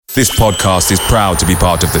This podcast is proud to be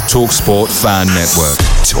part of the TalkSport Fan Network.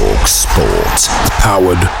 TalkSport.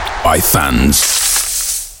 Powered by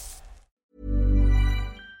fans.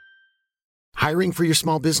 Hiring for your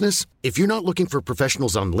small business? If you're not looking for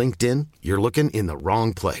professionals on LinkedIn, you're looking in the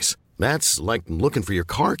wrong place. That's like looking for your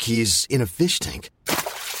car keys in a fish tank.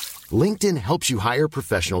 LinkedIn helps you hire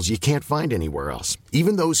professionals you can't find anywhere else,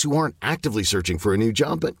 even those who aren't actively searching for a new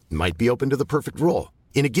job but might be open to the perfect role.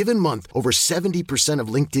 In a given month, over 70% of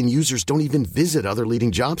LinkedIn users don't even visit other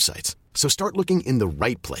leading job sites. So start looking in the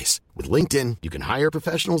right place. With LinkedIn, you can hire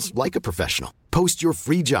professionals like a professional. Post your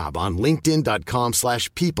free job on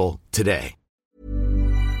linkedin.com/people today.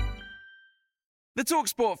 The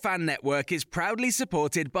TalkSport Fan Network is proudly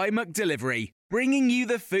supported by McDelivery, bringing you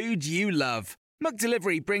the food you love.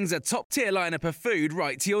 McDelivery brings a top-tier lineup of food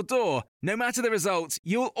right to your door. No matter the result,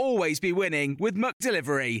 you'll always be winning with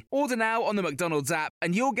McDelivery. Order now on the McDonald's app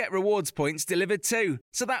and you'll get rewards points delivered too.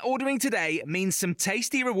 So that ordering today means some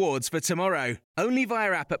tasty rewards for tomorrow. Only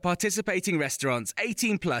via app at participating restaurants.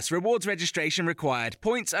 18 plus. Rewards registration required.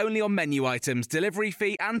 Points only on menu items. Delivery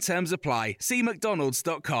fee and terms apply. See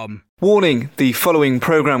mcdonalds.com. Warning, the following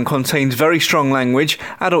programme contains very strong language,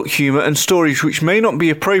 adult humour and stories which may not be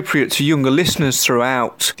appropriate to younger listeners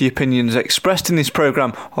throughout. The opinions expressed in this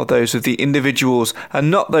programme are those of the individuals and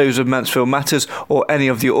not those of Mansfield Matters or any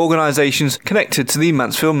of the organisations connected to the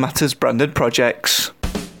Mansfield Matters branded projects.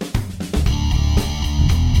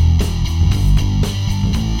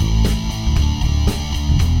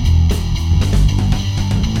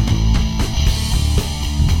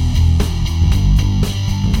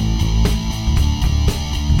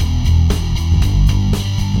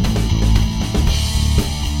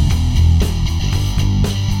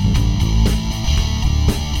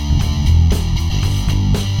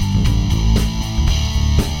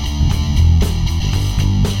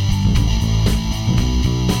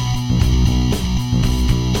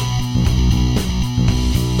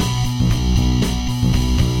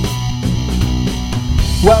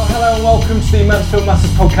 Well, hello and welcome to the Mansfield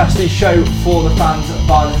Matters podcast, the show for the fans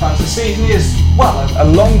by the fans. The season is, well, a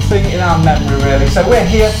long thing in our memory really. So we're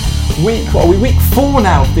here, week 4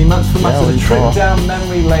 now of the Mansfield Matters Trip Down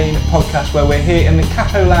Memory Lane podcast, where we're here in the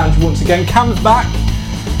Capo Lounge once again. Cam's back.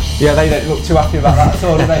 Yeah, they don't look too happy about that at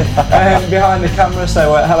all, do they? Behind the camera,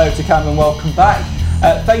 so hello to Cam and welcome back.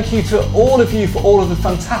 Thank you to all of you for all of the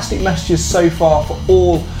fantastic messages so far, for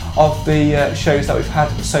all of the shows that we've had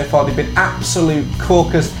so far. They've been absolute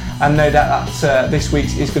corkers, and no doubt that this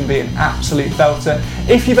week's is going to be an absolute belter.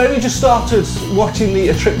 If you've only just started watching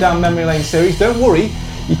the Trip Down Memory Lane series, don't worry,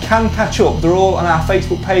 you can catch up. They're all on our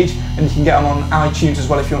Facebook page, and you can get them on iTunes as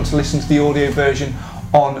well if you want to listen to the audio version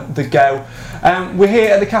on the go. We're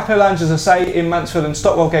here at the Capo Lounge, as I say, in Mansfield and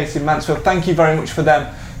Stockwell Gate in Mansfield. Thank you very much for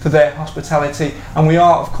them, for their hospitality, and we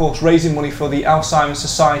are of course raising money for the Alzheimer's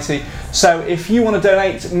Society. So if you want to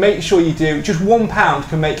donate, make sure you do. Just £1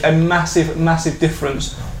 can make a massive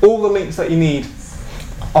difference. All the links that you need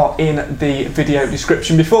are in the video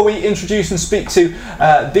description. Before we introduce and speak to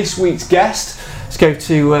this week's guest, let's go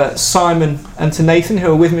to Simon and to Nathan,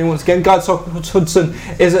 who are with me once again. Guy Hudson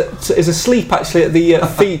is asleep actually at the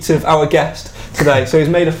feet of our guest today, so he's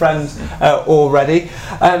made a friend already.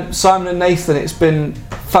 Simon and Nathan, it's been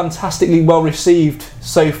fantastically well received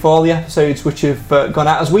so far, the episodes which have gone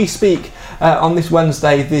out. As we speak on this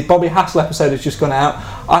Wednesday, the Bobby Hassel episode has just gone out.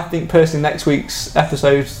 I think personally next week's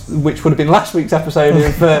episode, which would have been last week's episode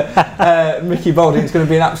of Mickey Balding, is going to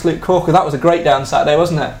be an absolute corker. That was a great day on Saturday,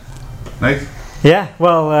 wasn't it? Nathan? Yeah,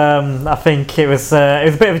 well, I think it was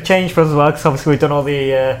a bit of a change for us as well, because obviously we've done all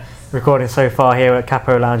the recording so far here at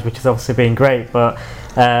Capo Lounge, which has obviously been great, but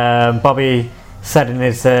Bobby said in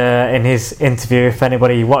his interview, if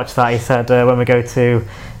anybody watched that, he said when we go to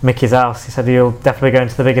Mickey's house, he said you'll definitely go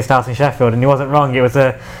into the biggest house in Sheffield, and he wasn't wrong. It was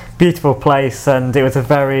a beautiful place, and it was a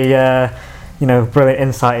very brilliant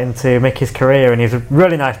insight into Mickey's career, and he's a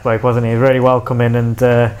really nice bloke, wasn't he? Really welcoming, and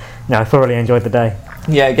I thoroughly enjoyed the day.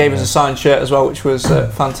 Yeah, he gave us a signed shirt as well, which was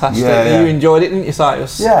fantastic. Yeah. You enjoyed it, didn't you,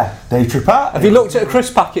 Cyrus? Yeah, day trip out. Have you looked at a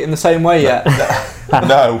crisp packet in the same way yet?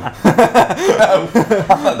 No.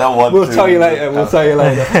 I don't want We'll to. tell you later.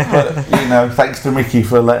 But, thanks to Mickey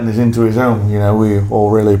for letting us into his home. We all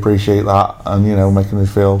really appreciate that, and making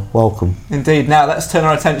us feel welcome. Indeed. Now let's turn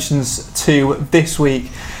our attentions to this week.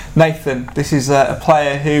 Nathan, this is a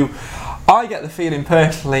player who, I get the feeling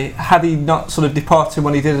personally, had he not sort of departed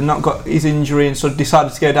when he did and not got his injury and sort of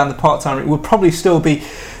decided to go down the part-time route, would probably still be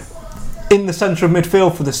in the centre of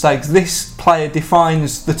midfield for the Stags. This player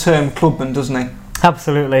defines the term clubman, doesn't he?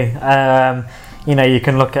 Absolutely. You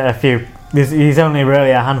can look at a few. There's only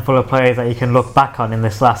really a handful of players that you can look back on in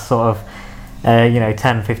this last sort of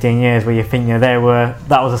 10, 15 years, where you think that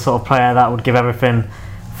was a sort of player that would give everything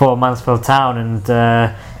for Mansfield Town, and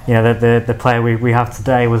the player we have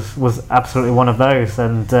today was absolutely one of those.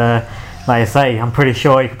 And like I say, I'm pretty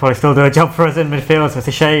sure he could probably still do a job for us in midfield. So it's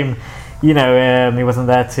a shame, he wasn't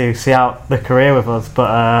there to see out the career with us.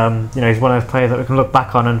 But he's one of those players that we can look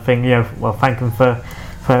back on and think, thank him for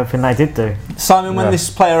everything they did do. Simon, when this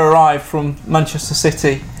player arrived from Manchester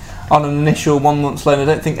City on an initial 1 month loan, I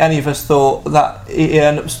don't think any of us thought that he'd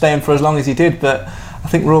end up staying for as long as he did, but I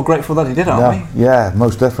think we're all grateful that he did, aren't we? Yeah,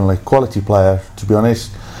 most definitely. Quality player, to be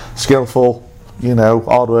honest. Skillful,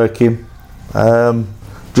 hard-working.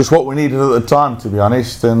 Just what we needed at the time, to be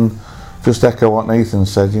honest, and just echo what Nathan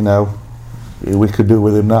said, we could do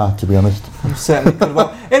with him now, to be honest. You certainly could.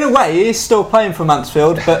 Well, in a way, he is still playing for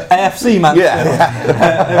Mansfield, but AFC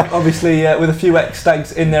Mansfield, obviously with a few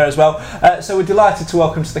ex-Stags in there as well. So we're delighted to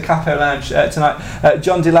welcome to the Cafe Lounge tonight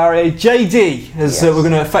John Delarrier, JD, as we're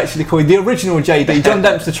going to affectionately call you, the original JD. John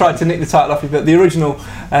Dempster tried to nick the title off you, but the original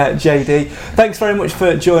JD. Thanks very much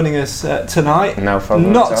for joining us tonight. No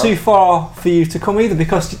problem. Not too far for you to come either,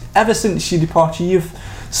 because ever since your departure, you've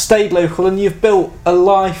stayed local and you've built a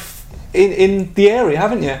life in the area,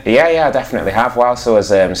 haven't you? Yeah, I definitely have. Whilst I was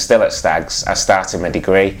still at Stags, I started my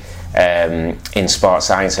degree in sports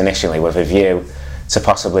science initially with a view to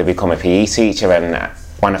possibly become a PE teacher, and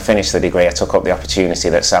when I finished the degree I took up the opportunity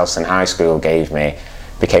that Selston High School gave me,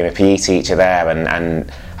 became a PE teacher there,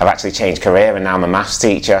 and I've actually changed career and now I'm a maths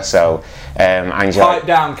teacher, so I enjoy... Pipe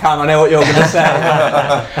down, Cam, I know what you're going to say.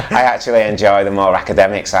 I actually enjoy the more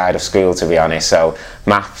academic side of school, to be honest, so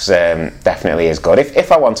maths definitely is good.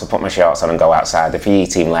 If I want to put my shorts on and go outside, the PE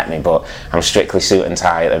team let me, but I'm strictly suit and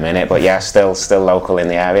tie at the minute, but yeah, still local in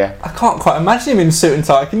the area. I can't quite imagine him in suit and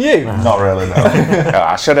tie, can you? Not really, no.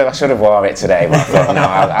 I should have wore it today, but I thought, no,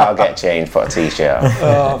 I'll get changed, put a t-shirt on.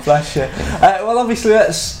 Oh, bless you. Well, obviously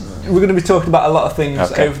we're going to be talking about a lot of things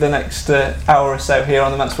over the next hour or so here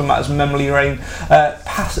on the Mansfield Matters Memory Lane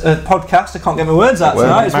podcast. I can't get my words out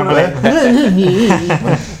tonight.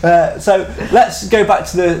 So let's go back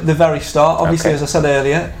to the very start. Obviously, as I said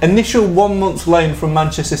earlier, initial 1 month loan from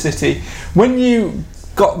Manchester City. When you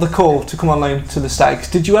got the call to come on loan to the Stags,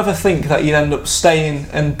 did you ever think that you'd end up staying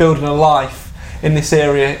and building a life in this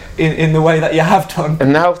area in the way that you have done?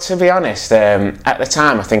 No, to be honest, at the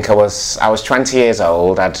time I think I was 20 years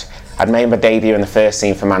old. I'd made my debut in the first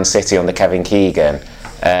team for Man City under Kevin Keegan,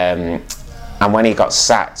 and when he got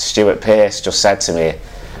sacked, Stuart Pearce just said to me,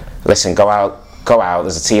 listen, go out,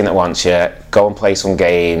 there's a team that wants you, go and play some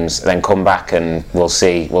games, then come back and we'll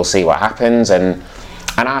see what happens. And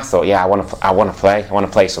I thought, yeah, I want to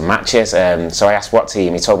play some matches. So I asked what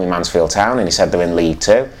team. He told me Mansfield Town, and he said they're in League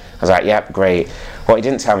 2. I was like, yep, great. What he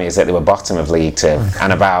didn't tell me is that they were bottom of League 2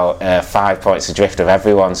 and about 5 points adrift of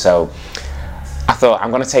everyone. So I thought,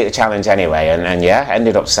 I'm going to take the challenge anyway, and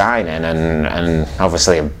ended up signing, and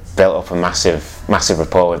obviously built up a massive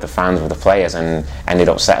rapport with the fans, with the players, and ended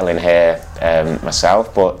up settling here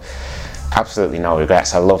myself. But absolutely no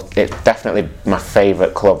regrets. I loved it. Definitely my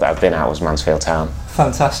favourite club that I've been at was Mansfield Town.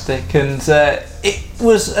 Fantastic. And it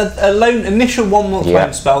was a loan, initial 1 month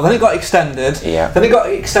loan spell, then it got extended, then it got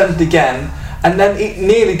extended again, and then it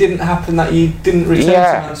nearly didn't happen that you didn't return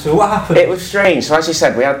to Mansfield. What happened? It was strange. So as you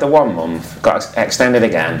said, we had the 1 month, got extended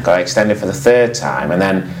again, got extended for the third time, and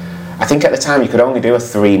then I think at the time you could only do a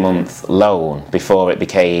 3 month loan before it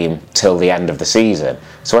became till the end of the season.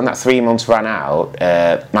 So when that 3 months ran out,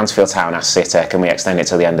 Mansfield Town asked City, can we extend it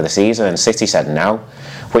till the end of the season? And City said no,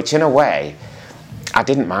 which in a way I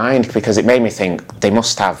didn't mind, because it made me think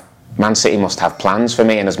Man City must have plans for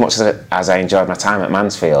me, and as much as I enjoyed my time at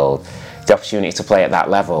Mansfield, the opportunity to play at that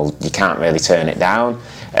level, you can't really turn it down.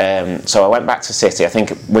 So I went back to City. I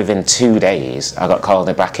think within 2 days I got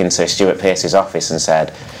called back into Stuart Pearce's office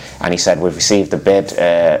and he said, we've received a bid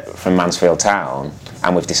from Mansfield Town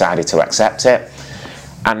and we've decided to accept it.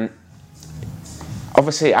 And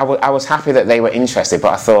obviously I was happy that they were interested,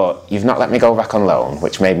 but I thought, you've not let me go back on loan,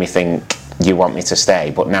 which made me think you want me to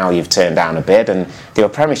stay, but now you've turned down a bid, and they were a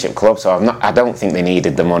Premiership club, so I don't think they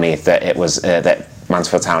needed the money that it was that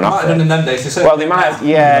Mansfield Town offered. Might have done in them days. Well, they might have,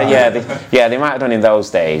 they might have done in those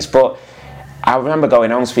days. But I remember going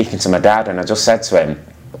home speaking to my dad, and I just said to him,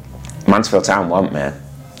 Mansfield Town want me,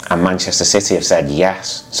 and Manchester City have said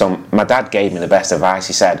yes. So my dad gave me the best advice.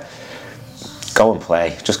 He said, go and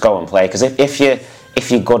play, just go and play, because if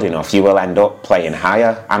you're good enough, you will end up playing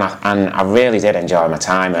higher. And I really did enjoy my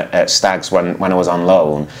time at Stags when I was on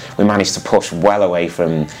loan. We managed to push well away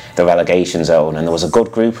from the relegation zone, and there was a good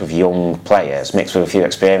group of young players mixed with a few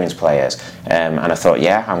experienced players. And I thought,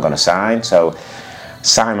 yeah, I'm going to sign. So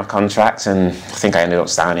signed my contract, and I think I ended up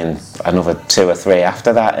signing another 2 or 3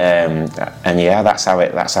 after that. And yeah, that's how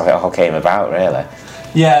it all came about, really.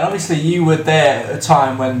 Yeah, and obviously you were there at a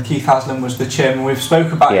time when Keith Haslam was the chairman. We've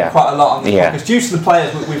spoken about it quite a lot on the podcast. Due to the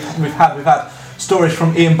players we've had stories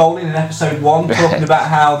from Ian Bowling in episode 1 talking about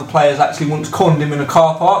how the players actually once conned him in a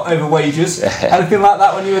car park over wages. Anything like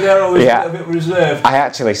that when you were there, or was it a bit reserved? I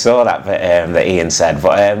actually saw that bit that Ian said,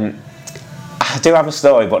 but I do have a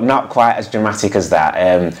story, but not quite as dramatic as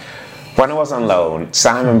that. When I was on loan,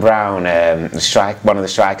 Simon Brown, one of the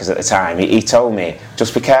strikers at the time, he told me,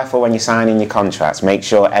 just be careful when you're signing your contracts, make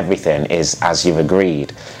sure everything is as you've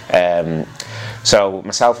agreed. So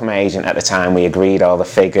myself and my agent at the time, we agreed all the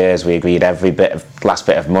figures, we agreed every last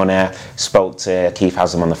bit of money, spoke to Keith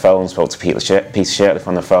Haslam on the phone, spoke to Peter Shirtliff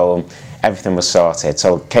on the phone, everything was sorted.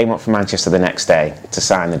 So came up from Manchester the next day to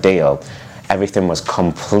sign the deal. Everything was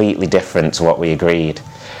completely different to what we agreed.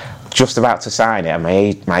 Just about to sign it, and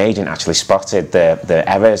my agent actually spotted the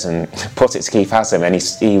errors and put it to Keith Haslam, and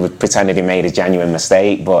he pretended he made a genuine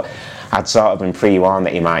mistake, but I'd sort of been pre-warned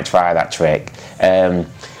that he might try that trick.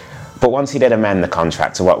 But once he did amend the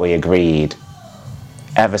contract to what we agreed,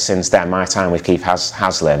 ever since then, my time with Keith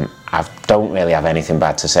Haslam, I don't really have anything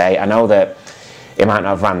bad to say. I know that he might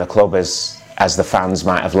not have ran the club as the fans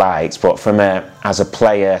might have liked, but as a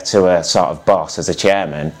player to a sort of boss, as a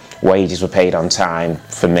chairman, wages were paid on time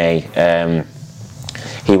for me.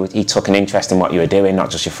 He took an interest in what you were doing, not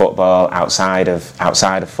just your football, outside of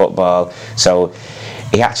football. So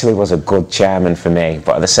he actually was a good chairman for me,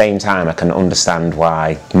 but at the same time I can understand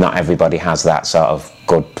why not everybody has that sort of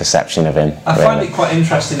good perception of him. I find it quite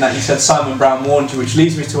interesting that you said Simon Brown warned you, which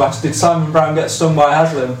leads me to ask, did Simon Brown get stung by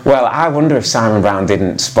Haslam? Well, I wonder if Simon Brown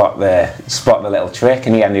didn't spot the little trick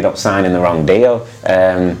and he ended up signing the wrong deal.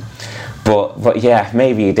 But yeah,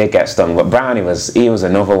 maybe he did get stung. But Brownie was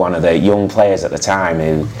another one of the young players at the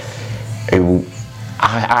time who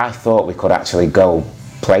I thought we could actually go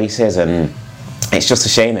places, and it's just a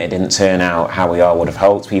shame that it didn't turn out how we all would have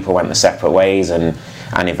hoped. People went their separate ways, and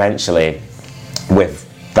eventually, with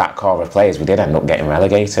that core of players, we did end up getting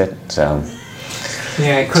relegated. So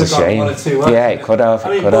yeah, it could have gone 1 or 2. Yeah, it could have. I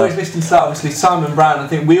mean, boys, listening to that, obviously Simon Brown, I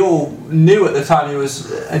think we all knew at the time he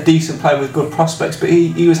was a decent player with good prospects, but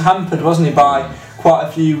he was hampered, wasn't he, by quite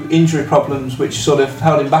a few injury problems which sort of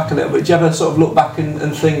held him back a little bit. Do you ever sort of look back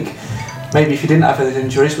and think, maybe if he didn't have those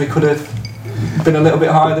injuries, we could have been a little bit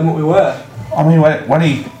higher than what we were? I mean, when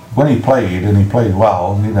he played, and he played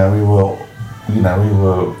well, we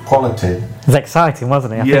were quality. It was exciting,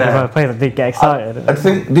 wasn't he? I think he was a player that did get excited. I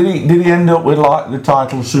think did he end up with like the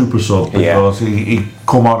title super sub, because he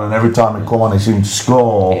come on, and every time he come on he seemed to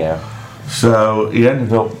score. Yeah. So he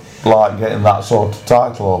ended up like getting that sort of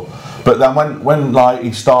title. But then when like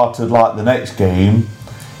he started like the next game,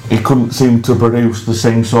 he couldn't seem to produce the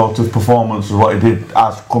same sort of performance as what he did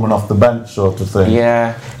as coming off the bench, sort of thing.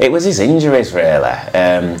 Yeah, it was his injuries really.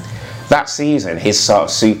 That season, his sort of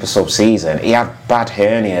super sub season, he had bad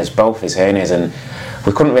hernias, both his hernias, and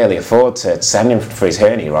we couldn't really afford to send him for his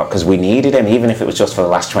hernia rot because we needed him, even if it was just for the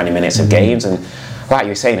last 20 minutes of games. And like you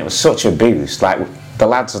were saying, it was such a boost. Like the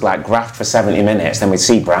lads would like graft for 70 minutes, then we'd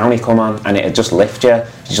see Brownie come on, and it'd just lift you.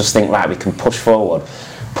 You just think, right, we can push forward,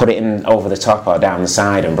 put it in over the top or down the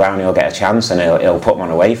side, and Brownie will get a chance, and he'll put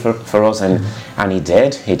one away for us. And he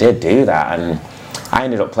did do that. And I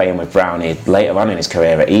ended up playing with Brownie later on in his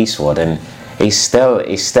career at Eastwood, and he still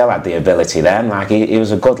had the ability then. Like he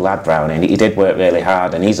was a good lad, Brownie, and he did work really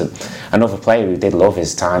hard, and he's another player who did love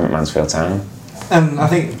his time at Mansfield Town. And I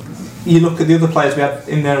think you look at the other players we had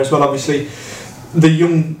in there as well, obviously the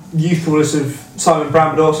young youthfulness of Simon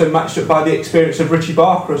Brown, but also matched up by the experience of Richie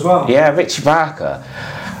Barker as well. Yeah, Richie Barker,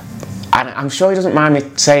 and I'm sure he doesn't mind me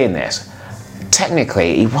saying this,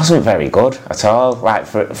 technically he wasn't very good at all. Like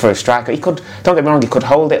for a striker, don't get me wrong, he could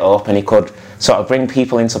hold it up and he could sort of bring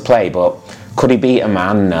people into play, but could he beat a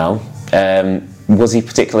man? No. Was he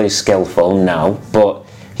particularly skillful? No. But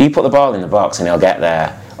he put the ball in the box and he'll get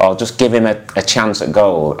there, or just give him a chance at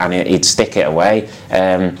goal and he'd stick it away.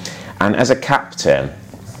 And as a captain,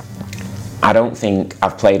 I don't think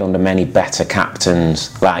I've played under many better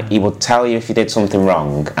captains. Like, he would tell you if you did something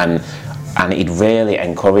wrong, and he'd really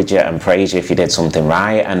encourage you and praise you if you did something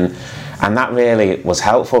right, and that really was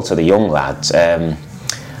helpful to the young lads.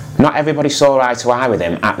 Not everybody saw eye to eye with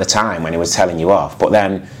him at the time when he was telling you off, but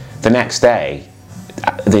then the next day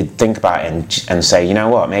they'd think about it and say, you know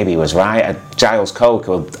what, maybe he was right. Giles Coke,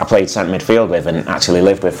 who I played centre midfield with and actually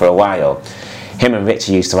lived with for a while, him and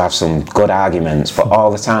Richie used to have some good arguments, but all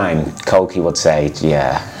the time Cokie would say,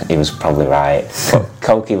 yeah, he was probably right. But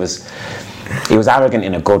Cokie was he was arrogant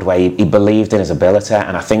in a good way. He believed in his ability,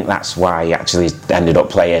 and I think that's why he actually ended up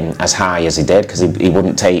playing as high as he did, because he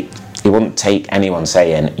wouldn't take anyone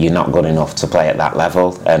saying you're not good enough to play at that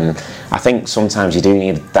level. And I think sometimes you do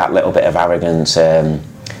need that little bit of arrogance,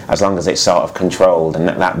 as long as it's sort of controlled, and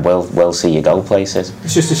that will see you go places.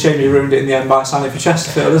 It's just a shame he ruined it in the end by signing for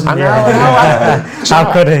Chesterfield, isn't it? I know.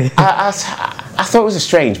 How could he? I thought it was a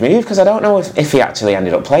strange move, because I don't know if he actually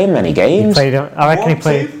ended up playing many games.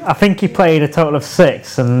 I think he played a total of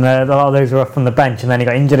 6, and a lot of those were off from the bench, and then he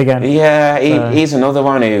got injured again. Yeah, he's another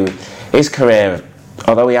one who, his career,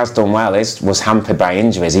 although he has done well, was hampered by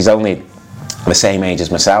injuries. He's only the same age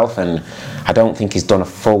as myself, and I don't think he's done a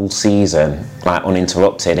full season like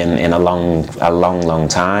uninterrupted in a long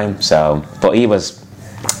time. So, but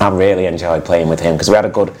I really enjoyed playing with him, because we had a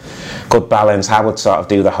good balance. I would sort of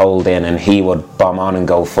do the holding, and he would bomb on and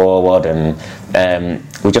go forward, and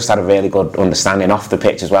we just had a really good understanding off the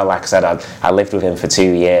pitch as well. Like I said, I lived with him for 2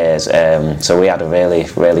 years, so we had a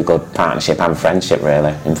really good partnership and friendship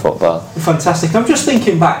really in football. Fantastic. I'm just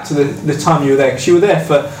thinking back to the time you were there, because you were there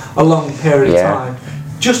for a long period of time.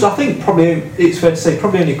 Just, I think probably it's fair to say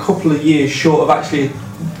probably only a couple of years short of actually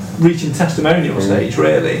reaching testimonial stage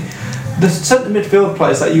really. The centre midfield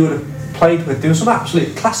players that you would have played with, there was some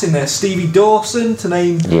absolute class in there. Stevie Dawson, to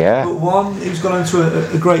name but one, who's gone on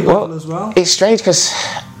to a great level as well. It's strange, because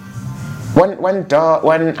when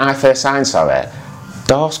I first signed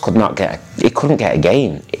Dawes couldn't get a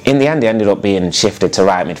game. In the end, he ended up being shifted to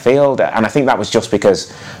right midfield, and I think that was just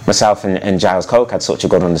because myself and Giles Coke had such a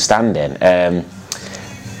good understanding.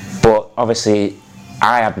 But obviously,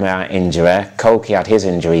 I had my injury, Coke had his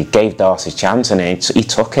injury, gave Dawes his chance, and he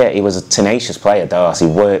took it. He was a tenacious player, Dawes. He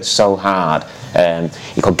worked so hard.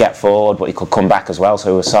 He could get forward, but he could come back as well,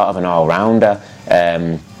 so he was sort of an all-rounder.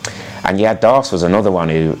 And yeah, Dawes was another one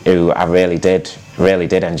who I really did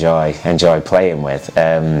enjoy playing with.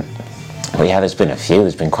 But yeah, there's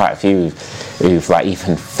been quite a few who've like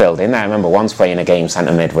even filled in there. I remember once playing a game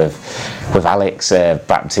centre mid with Alex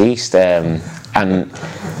Baptiste, and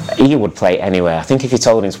he would play anywhere. I think if you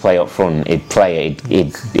told him to play up front, he'd play it.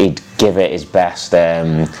 He'd give it his best.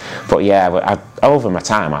 But yeah, over my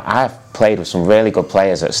time, I've played with some really good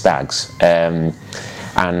players at Stags, and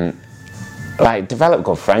like developed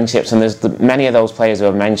good friendships. And there's many of those players who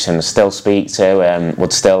I've mentioned still speak to,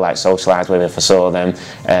 would still like socialise with if I saw them.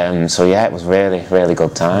 So yeah, it was really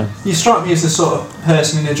good time. You strike me as the sort of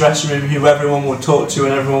person in the dressing room who everyone would talk to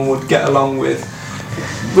and everyone would get along with.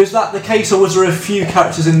 Was that the case, or was there a few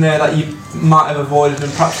characters in there that you might have avoided and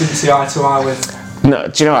perhaps didn't see eye to eye with? No,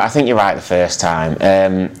 do you know what? I think you're right the first time.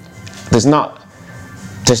 There's not.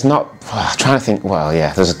 I'm trying to think. Well,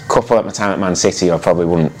 yeah, there's a couple at my time at Man City I probably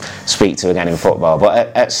wouldn't speak to again in football.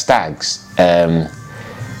 But at Stags,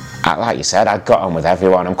 like you said, I got on with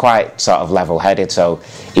everyone. I'm quite sort of level-headed, so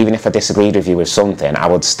even if I disagreed with you with something, I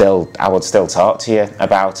would still talk to you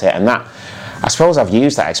about it. And that, I suppose, I've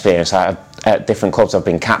used that experience at different clubs. I've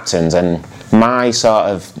been captains, and my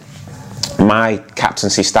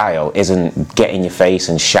captaincy style isn't get in your face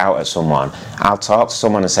and shout at someone. I'll talk to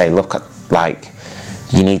someone and say, look, like,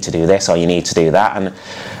 you need to do this or you need to do that. And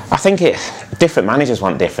I think different managers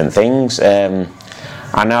want different things.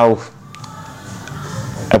 I know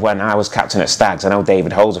when I was captain at Stags, I know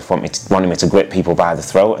David Holzer wanted me to grip people by the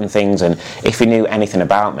throat and things, and if he knew anything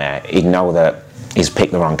about me, he'd know that he's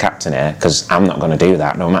picked the wrong captain here, because I'm not going to do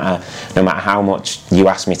that. No matter how much you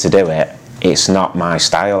ask me to do it, it's not my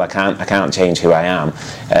style. I can't change who I am.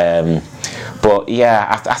 But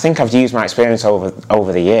yeah, I think I've used my experience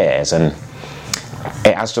over the years, and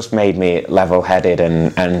it has just made me level-headed,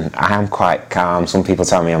 and I am quite calm. Some people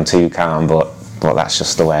tell me I'm too calm, but that's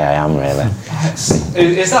just the way I am, really.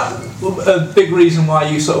 Is that a big reason why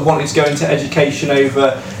you sort of wanted to go into education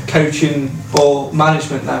over coaching or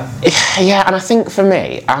management now? Yeah, and I think for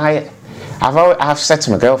me, I've said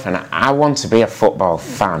to my girlfriend, I want to be a football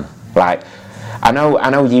fan. Like, I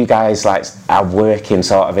know you guys like are working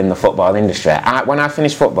sort of in the football industry. When I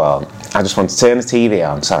finish football, I just want to turn the TV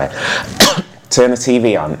on. Turn the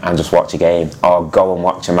TV on and just watch a game, or go and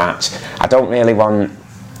watch a match. I don't really want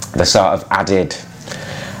the sort of added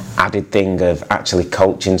thing of actually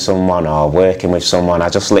coaching someone or working with someone. I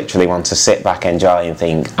just literally want to sit back, enjoy, and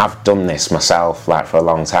think, I've done this myself like for a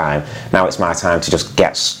long time. Now it's my time to just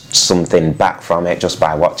get something back from it just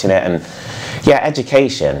by watching it. And yeah,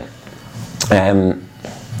 education.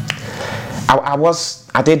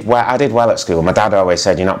 I did well at school. My dad always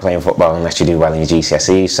said, you're not playing football unless you do well in your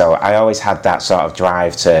GCSE. So I always had that sort of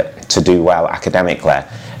drive to do well academically.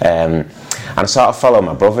 And I sort of followed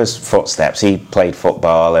my brother's footsteps. He played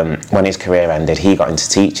football, and when his career ended, he got into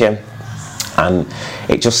teaching. And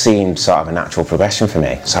it just seemed sort of a natural progression for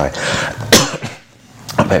me. Sorry,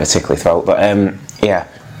 a bit of a tickly throat, but yeah.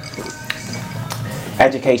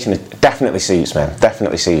 Education definitely suits me,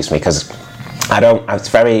 because it's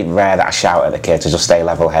very rare that I shout at the kids. To just stay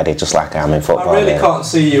level-headed, just like I am in football. I really can't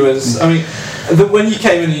see you as, I mean, when you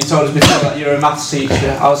came in and you told us before that you're a maths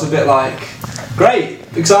teacher, I was a bit like, great,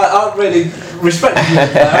 because I really respected you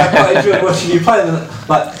there. I quite enjoyed watching you play, and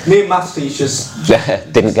like, me and maths teachers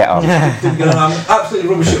didn't get on. Didn't get on. I'm absolutely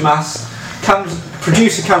rubbish at maths.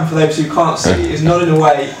 Producer Cam, for those who can't see, is nodding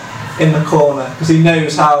away in the corner, because he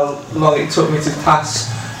knows how long it took me to pass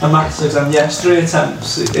a maths exam. Yes, 3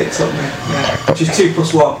 attempts it took me, which is 2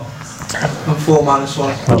 + 1 and 4 -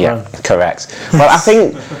 1. Yeah, correct. Well, I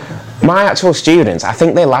think my actual students, I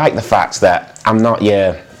think they like the fact that I'm not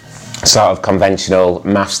your sort of conventional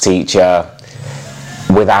maths teacher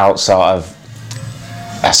without sort of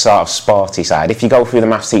a sort of sporty side. If you go through the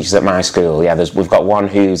maths teachers at my school, we've got one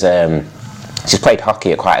who's she's played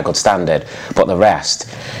hockey at quite a good standard, but the rest,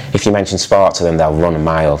 if you mention sport to them, they'll run a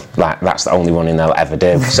mile. Like, that's the only running they'll ever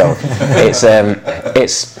do. So it's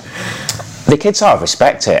the kids sort of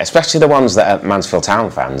respect it, especially the ones that are Mansfield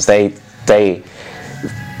Town fans. They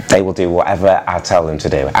will do whatever I tell them to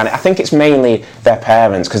do, and I think it's mainly their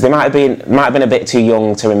parents, because they might have been a bit too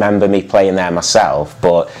young to remember me playing there myself.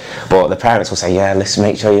 But the parents will say, "Yeah,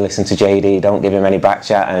 make sure you listen to JD. Don't give him any back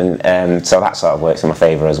chat," and so that sort of works in my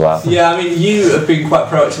favour as well. Yeah, I mean, you have been quite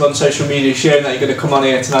proactive on social media, sharing that you're going to come on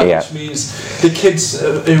here tonight, which means the kids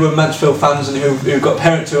who are Mansfield fans and who've got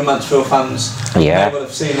parents who are Mansfield fans, they will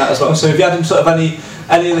have seen that as well. So have you had sort of any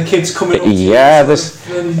of the kids coming up? Yeah,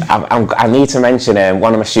 I need to mention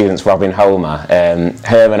one of my students, Robin Homer.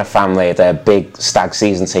 Her and her family, they're big Stag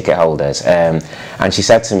season ticket holders, and she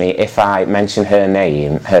said to me, if I mention her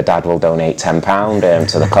name, her dad will donate £10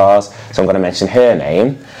 to the cause. So I'm going to mention her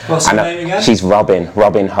name. What's her name again? She's Robin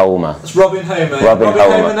Homer. It's Robin Homer. Robin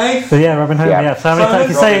Homer. Name? So yeah, Robin Homer. Yeah. So how many times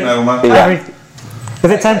you say? Is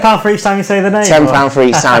it £10 for each time you say the name? £10 for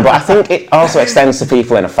each time, but I think it also extends to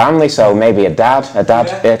people in a family. So maybe a dad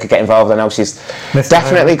could get involved. I know she's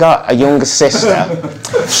definitely got a younger sister.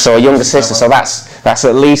 So that's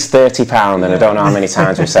at least £30, and I don't know how many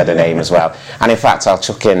times we've said her name as well. And in fact, I'll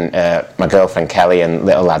chuck in my girlfriend Kelly and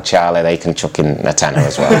little lad Charlie. They can chuck in a tenner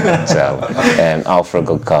as well. So all for a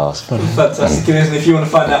good cause. Fantastic. And if you want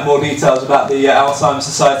to find out more details about the Alzheimer's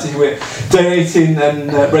Society, who we're donating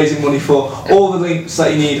and raising money for, all the links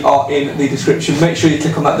that you need are in the description. Make sure you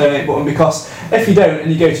click on that donate button, because if you don't and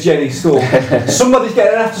you go to JD's school, somebody's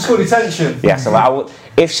getting an after school detention. Yeah, so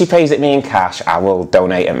if she pays it me in cash, I will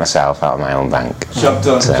donate it myself out of my own bank. Job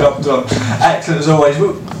done. Excellent as always.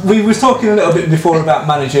 We was talking a little bit before about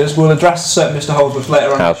managers. We'll address Mr. Holdsworth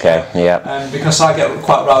later on. Okay, yeah. Because I get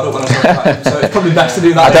quite riled up when I talk about him, so it's probably best to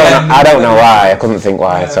do that. I don't know why. I couldn't think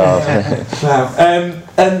why at all.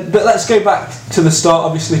 But let's go back to the start.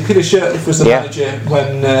 Obviously, Peter Shirtliff was the manager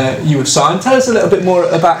when you were signed. Tell us a little bit more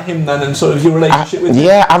about him then, and sort of your relationship with him.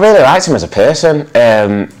 Yeah, I really liked him as a person.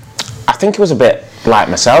 I think he was a bit like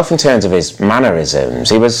myself in terms of his mannerisms.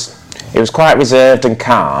 He was quite reserved and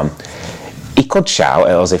calm. He could shout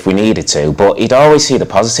at us if we needed to, but he'd always see the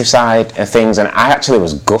positive side of things. And I actually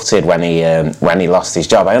was gutted when he lost his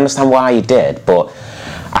job. I understand why he did, but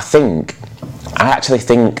I actually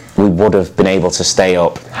think we would have been able to stay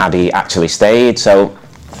up had he actually stayed. So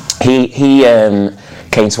he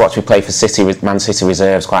came to watch me play for Man City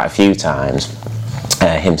reserves quite a few times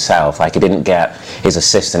himself. Like, he didn't get his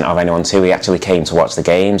assistant or anyone to. He actually came to watch the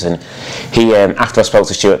games, and he after I spoke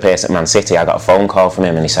to Stuart Pearce at Man City, I got a phone call from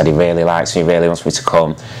him, and he said he really likes me, really wants me to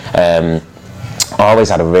come. Always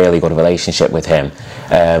had a really good relationship with him,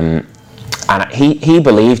 and he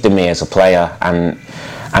believed in me as a player, and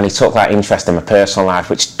he took that interest in my personal life,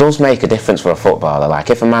 which does make a difference for a footballer. Like,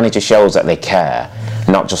 if a manager shows that they care,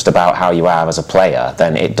 not just about how you are as a player,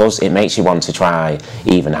 then it makes you want to try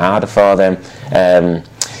even harder for them.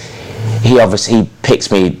 He picks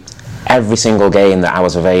me every single game that I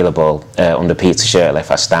was available under Peter Shirtliff.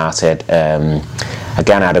 I started.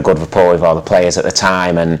 Again, I had a good rapport with all the players at the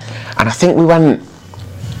time, and I think we went.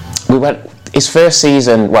 His first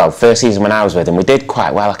season when I was with him, we did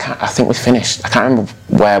quite well. I think we finished. I can't remember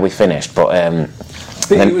where we finished, but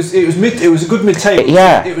it was a good mid-table.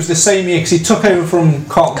 Yeah, it was the same year because he took over from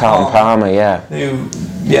Carlton Palmer. Yeah.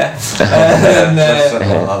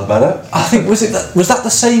 I think was that the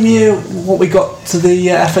same year what we got to the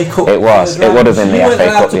FA Cup? It was. It would have been the FA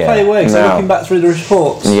Cup. Yeah. Play away, so looking back through the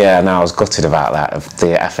reports. Yeah, no, I was gutted about that, of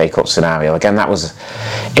the FA Cup scenario. Again, it was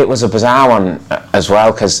a bizarre one as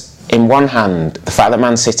well, because in one hand, the fact that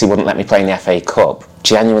Man City wouldn't let me play in the FA Cup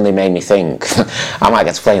genuinely made me think I might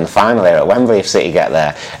get to play in the final here at Wembley if City get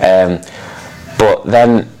there. But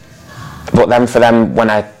then for them, when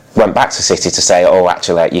I went back to City to say, oh,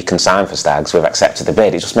 actually, you can sign for Stags, we've accepted the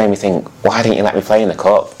bid, it just made me think, why didn't you let me play in the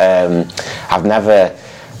Cup? I've never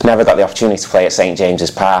got the opportunity to play at St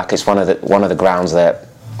James's Park. It's one of the grounds that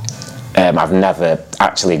I've never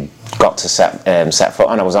actually got to set foot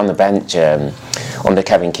on. I was on the bench under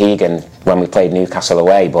Kevin Keegan when we played Newcastle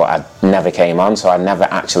away, but I never came on, so I never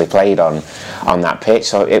actually played on that pitch.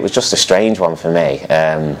 So it was just a strange one for me.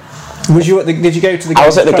 Did you go to the game? I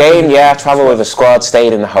was at the game, yeah. I travelled with a squad,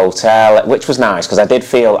 stayed in the hotel, which was nice because I did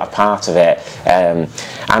feel a part of it. And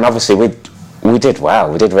obviously we did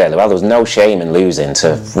well. We did really well. There was no shame in losing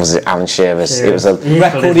to, was it Alan Shearer's? It was a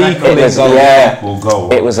record equal.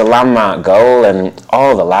 It was a landmark goal, and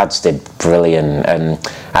all the lads did brilliant. And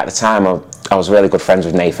at the time, I was really good friends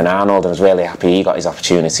with Nathan Arnold, and I was really happy he got his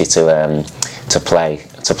opportunity to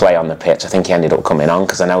play on the pitch. I think he ended up coming on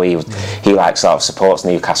because I know he like sort of supports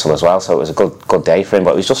Newcastle as well, so it was a good day for him.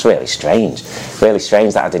 But it was just really strange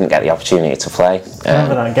that I didn't get the opportunity to play. I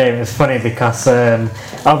remember that game. It was funny because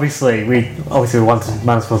obviously we wanted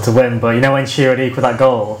Mansfield to win, but you know when Shearer equalled that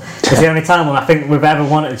goal, it's the only time when I think we've ever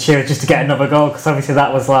wanted Shearer just to get another goal, because obviously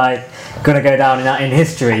that was like going to go down in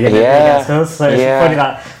history against us. So it's funny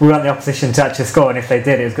that we want the opposition to actually score, and if they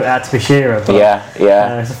did, it had to be Shearer. But,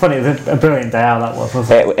 it's funny. It was a brilliant day out that was,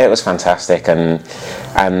 wasn't it? It was fantastic, and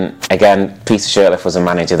again, Peter Shirtliff was a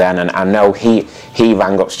manager then, and I know he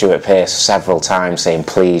rang up Stuart Pearce several times saying,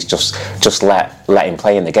 please just let him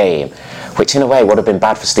play in the game, which in a way would have been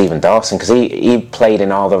bad for Stephen Dawson because he played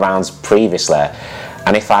in all the rounds previously.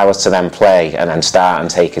 And if I was to then play and then start and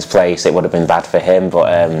take his place, it would have been bad for him.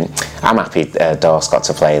 But I'm happy Dawes got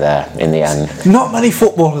to play there in the end. Not many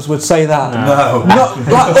footballers would say that. No. Not,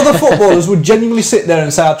 like other footballers would genuinely sit there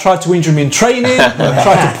and say, I tried to injure him in training, I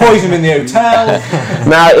tried to poison him in the hotel.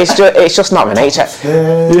 No, it's just not my nature.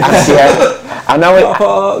 I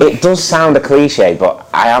know it does sound a cliche, but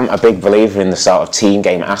I am a big believer in the sort of team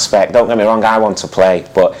game aspect. Don't get me wrong, I want to play,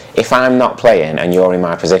 but if I'm not playing and you're in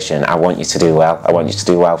my position, I want you to do well. I want you to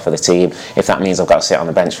do well for the team. If that means I've got to sit on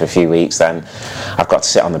the bench for a few weeks, then I've got to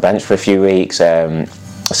sit on the bench for a few weeks.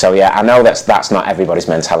 So yeah, I know that's not everybody's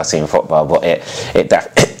mentality in football, but it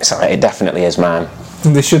definitely is mine.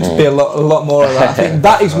 There should be a lot more of that. I think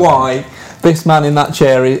that is why this man in that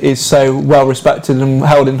chair is so well respected and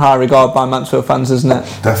held in high regard by Mansfield fans, isn't it?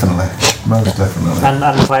 Definitely, most definitely. And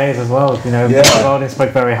the players as well, you know. Gordon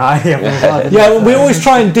spoke very highly of him. Yeah, we always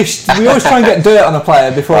try and get dirt on a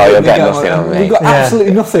player before you'll get nothing on me. We've got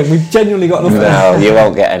absolutely nothing. We've genuinely got nothing. No, you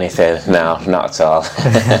won't get anything. No, not at all.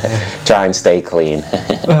 Try and stay clean.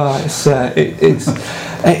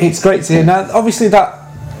 It's great to hear. Now, obviously, that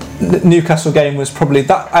Newcastle game was probably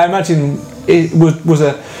that. I imagine it was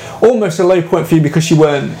almost a low point for you because you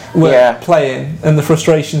weren't playing and the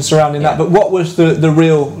frustration surrounding that. But what was the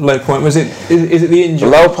real low point? Is it the injury?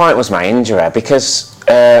 The low point was my injury because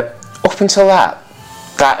up until that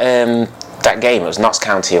game, it was Notts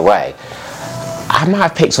County away. I might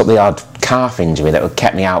have picked up the odd calf injury that would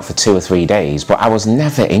kept me out for 2 or 3 days, but I was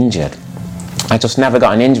never injured. I just never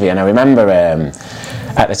got an injury, and I remember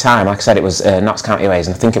at the time, like I said, it was Notts County away, and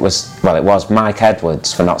I think it was Mike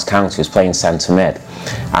Edwards for Notts County who was playing centre mid,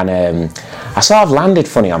 and I sort of landed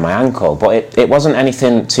funny on my ankle, but it wasn't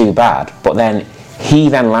anything too bad. But then he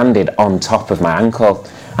landed on top of my ankle,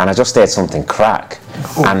 and I just heard something crack.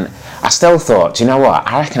 Ooh. And I still thought, do you know what?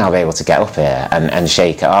 I reckon I'll be able to get up here and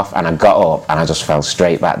shake it off. And I got up and I just fell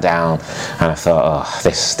straight back down. And I thought, oh,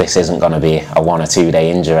 this isn't going to be a 1 or 2 day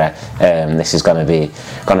injury. This is going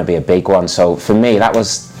to be a big one. So for me, that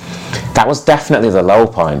was definitely the low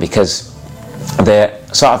point, because the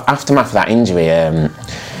sort of aftermath of that injury,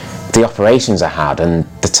 the operations I had and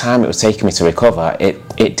the time it was taking me to recover,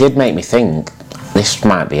 it did make me think, this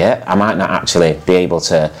might be it. I might not actually be able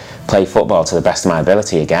to play football to the best of my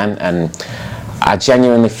ability again. And I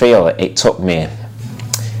genuinely feel it took me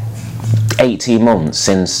 18 months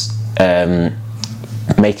since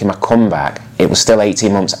making my comeback. It was still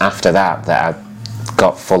 18 months after that I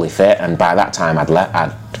got fully fit, and by that time I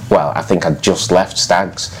think I'd just left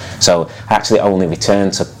Stags, so I actually only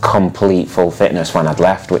returned to complete full fitness when I'd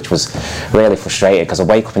left, which was really frustrating, because I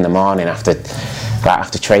wake up in the morning after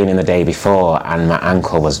training the day before, and my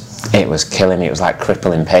ankle was killing me. It was like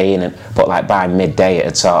crippling pain, but like by midday it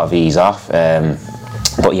had sort of eased off.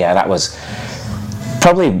 But yeah, that was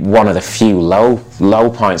probably one of the few low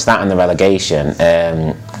points, that and the relegation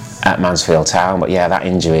at Mansfield Town. But yeah, that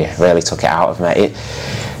injury really took it out of me.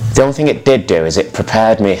 The only thing it did do is it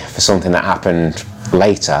prepared me for something that happened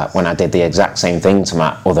later when I did the exact same thing to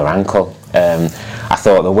my other ankle. I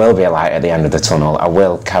thought there will be a light at the end of the tunnel. I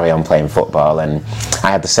will carry on playing football, and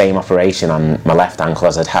I had the same operation on my left ankle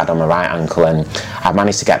as I'd had on my right ankle, and I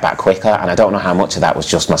managed to get back quicker. And I don't know how much of that was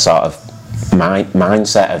just my sort of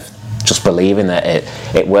mindset of just believing that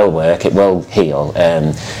it will work, it will heal.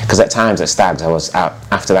 Because at times at Stags,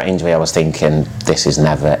 after that injury, I was thinking, this is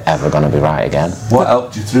never ever going to be right again. What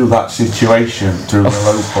helped you through that situation, through the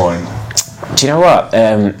low point? Do you know what?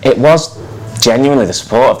 It was genuinely the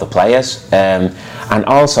support of the players, and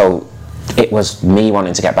also it was me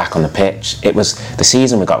wanting to get back on the pitch. It was the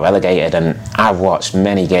season we got relegated, and I watched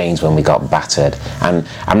many games when we got battered, and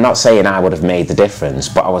I'm not saying I would have made the difference,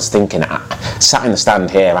 but I was thinking, sat in the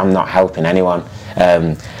stand here, I'm not helping anyone.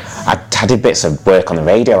 I did bits of work on the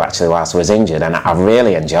radio actually whilst I was injured, and I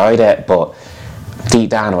really enjoyed it, but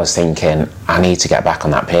deep down I was thinking, I need to get back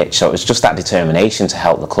on that pitch. So it was just that determination to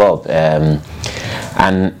help the club, and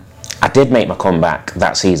I did make my comeback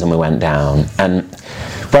that season we went down, and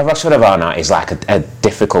whether I should have or not is like a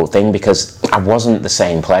difficult thing, because I wasn't the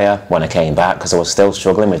same player when I came back, because I was still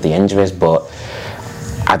struggling with the injuries, but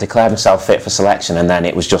I declared myself fit for selection, and then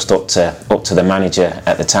it was just up to the manager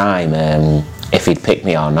at the time if he'd pick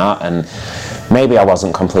me or not. And maybe I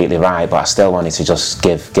wasn't completely right, but I still wanted to just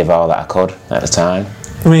give all that I could at the time.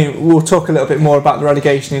 I mean, we'll talk a little bit more about the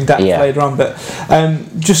relegation in depth later on, but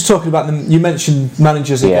just talking about them, you mentioned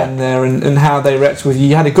managers again there and how they reacted with you.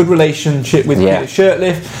 You had a good relationship with Peter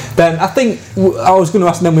Shirtliff. Then I think I was going to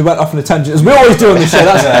ask, and then we went off on a tangent, as we always do on this show.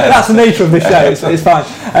 That's the nature of the show. It's fine.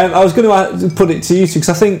 I was going to put it to you two, because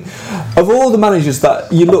I think of all the managers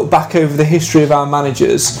that you look back over the history of our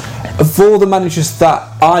managers, of all the managers that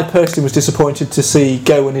I personally was disappointed to see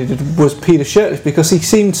go when he did was Peter Shirtliff, because he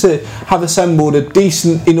seemed to have assembled a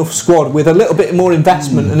decent enough squad with a little bit more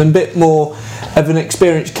investment and a bit more of an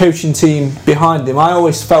experienced coaching team behind him. I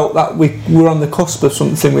always felt that we were on the cusp of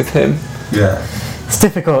something with him. Yeah, it's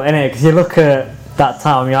difficult, isn't it? Because you look at that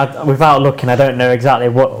time. Without looking, I don't know exactly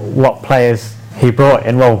what players he brought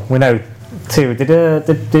in. Well, we know two.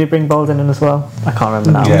 Did he bring Bolden in as well? I can't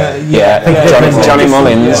remember now. Johnny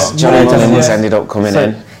Mullins. Johnny Mullins ended up coming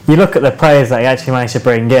in. You look at the players that he actually managed to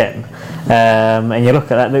bring in, and you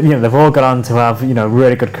look at that. They've all gone on to have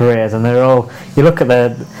really good careers, and they're all. You look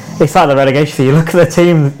at it's like the relegation. You look at the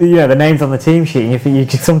team, the names on the team sheet, and you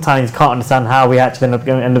sometimes can't understand how we actually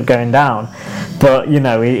end up going down. But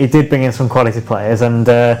he did bring in some quality players, and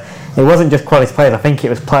it wasn't just quality players. I think it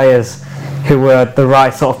was players who were the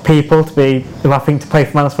right sort of people to play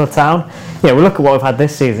for Mansfield Town. We look at what we've had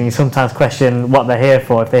this season. You sometimes question what they're here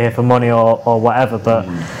for, if they're here for money or whatever. But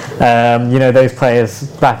those players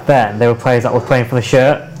back then, they were players that were playing for the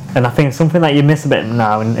shirt, and I think it's something that you miss a bit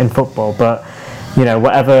now in football. But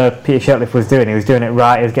whatever Peter Shirtliff was doing, he was doing it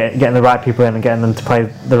right. He was getting the right people in and getting them to play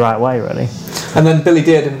the right way, really. And then Billy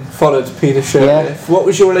Dearden followed Peter Shirtliff. Yeah. What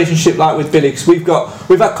was your relationship like with Billy? Because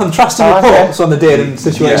we've had contrasting reports on the Dearden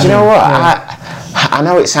situation. Do you know what? I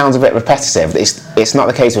know it sounds a bit repetitive. It's not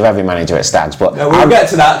the case with every manager at Stags, but we'll get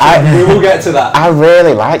to that. We will get to that. I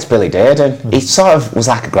really liked Billy Dearden. He sort of was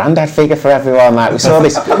like a granddad figure for everyone. Like we saw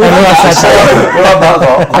this.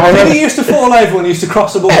 He used to fall over when he used to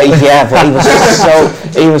cross the ball. Yeah,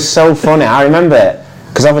 but he was so funny. I remember.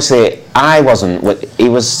 Because obviously he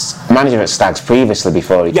was manager at Stags previously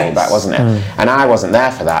before he came back, wasn't he? And I wasn't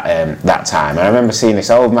there for that time. I remember seeing this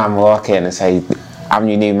old man walk in and say, "I'm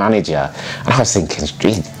your new manager," and I was thinking,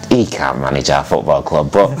 he can't manage our football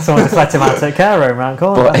club. But someone just let him out take care of him around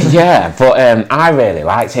corner. But I really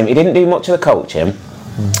liked him. He didn't do much of the coaching.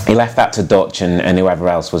 He left that to Dutch and whoever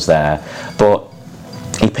else was there. But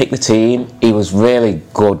he picked the team. He was really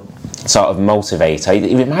good. Sort of motivator.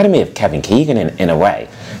 He reminded me of Kevin Keegan in a way,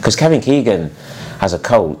 because Kevin Keegan as a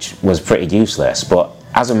coach was pretty useless, but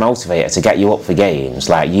as a motivator to get you up for games,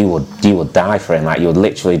 like you would die for him, like you would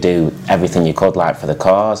literally do everything you could like for the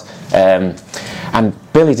cause. And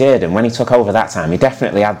Billy Dearden, when he took over that time, he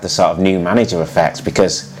definitely had the sort of new manager effect,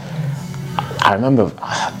 because I remember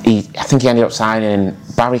I think he ended up signing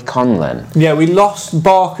Barry Conlon. Yeah, we lost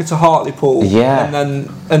Barker to Hartlepool. Yeah.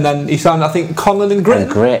 And then he signed, I think, Conlon and Gritton.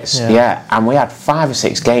 And Grits, yeah. And we had 5 or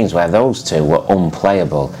 6 games where those two were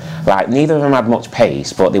unplayable. Like, neither of them had much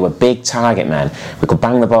pace, but they were big target men. We could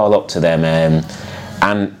bang the ball up to them. And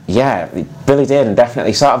yeah, Billy Dearden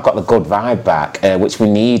definitely sort of got the good vibe back, which we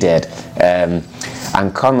needed.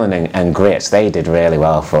 And Conlon and Grits, they did really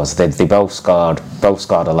well for us. They both scored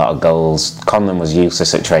a lot of goals. Conlon was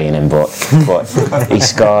useless at training, but he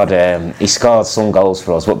scored some goals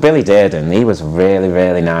for us. But Billy Dearden, he was a really,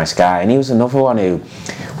 really nice guy, and he was another one who,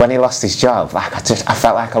 when he lost his job, like I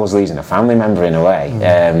felt like I was losing a family member in a way,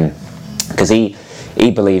 because he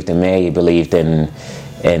he believed in me. He believed in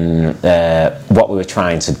what we were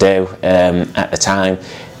trying to do at the time.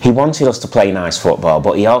 He wanted us to play nice football,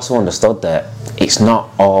 but he also understood that it's not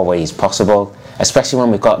always possible, especially when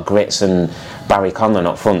we've got Grits and Barry Conlon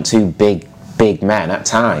up front, two big men. At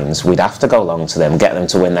times we'd have to go long to them, get them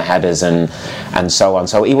to win the headers and so on.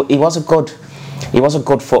 So he was a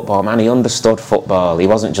good football man. He understood football. He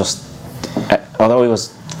wasn't just, although he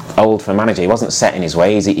was old for a manager, he wasn't set in his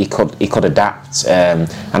ways. He could adapt, and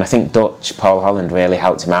I think Dutch Paul Holland really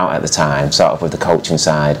helped him out at the time, sort of with the coaching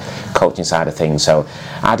side of things. So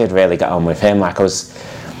I did really get on with him. Like I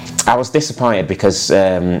was disappointed because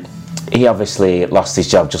he obviously lost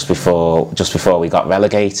his job just before we got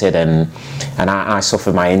relegated, and I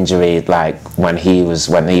suffered my injury like when he was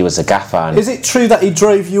a gaffer. Is it true that he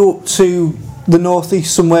drove you up to the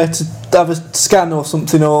northeast somewhere to have a scan or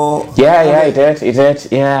something? Or he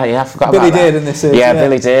did. Yeah, I forgot Billy about that. did, and this is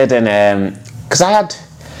Billy did, and because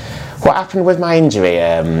what happened with my injury,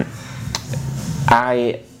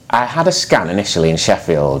 I had a scan initially in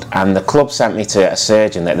Sheffield, and the club sent me to a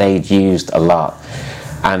surgeon that they'd used a lot,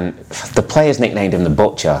 and the players nicknamed him the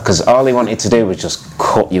Butcher because all he wanted to do was just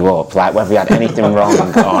cut you up, like whether you had anything wrong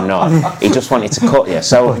or not, he just wanted to cut you.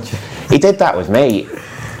 So he did that with me.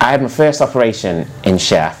 I had my first operation in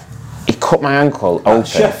Sheff. He cut my ankle open.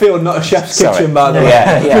 Sheffield, not a chef's kitchen, by the way.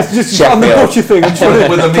 Yeah. just on the butcher thing. I'm trying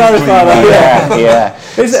to clarify that. Yeah.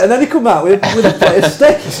 Is it? And then he come out with a plate of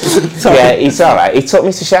steak. Yeah, he's all right. He took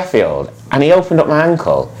me to Sheffield and he opened up my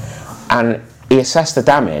ankle and he assessed the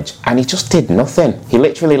damage and he just did nothing. He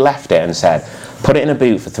literally left it and said, put it in a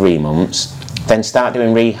boot for 3 months, then start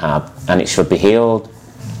doing rehab and it should be healed.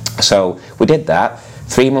 So we did that.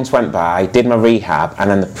 3 months went by, did my rehab, and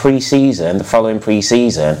then the following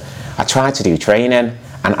pre-season, I tried to do training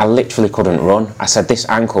and I literally couldn't run. I said, this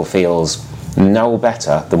ankle feels no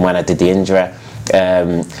better than when I did the injury.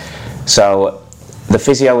 So the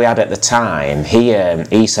physio we had at the time,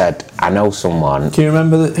 he said, I know someone. Can you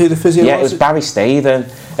remember who the physio was? Yeah, it was Barry Stathen.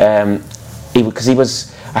 He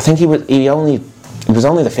was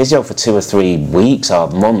only the physio for 2 or 3 weeks or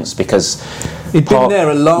months because he'd been there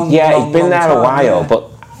a long time. Yeah, he'd been there a while, but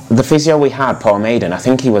the physio we had, Paul Maiden, I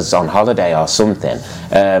think he was on holiday or something.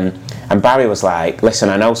 And Barry was like, listen,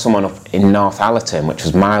 I know someone up in North Allerton, which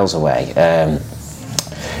was miles away,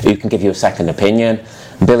 who can give you a second opinion.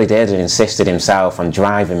 Billy Dearden insisted himself on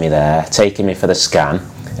driving me there, taking me for the scan.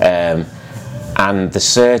 And the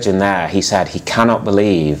surgeon there, he said he cannot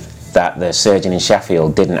believe that the surgeon in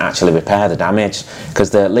Sheffield didn't actually repair the damage because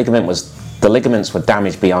the ligaments were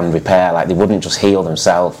damaged beyond repair, like they wouldn't just heal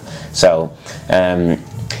themselves. So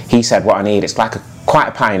he said, what I need, it's like quite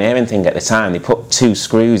a pioneering thing at the time. They put 2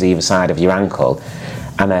 screws either side of your ankle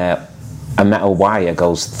and a metal wire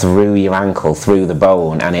goes through your ankle, through the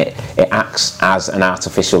bone, and it acts as an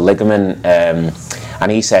artificial ligament.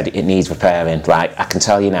 And he said it needs repairing. Like, I can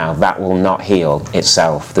tell you now, that will not heal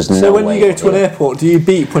itself. There's no way. So when you go to an airport, do you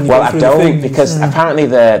beep when you go through the thing? Well, I don't, because apparently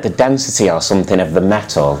the density or something of the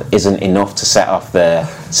metal isn't enough to set off the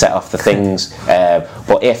things.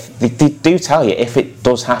 But if they do tell you, if it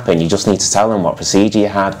does happen, you just need to tell them what procedure you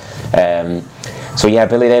had. So yeah,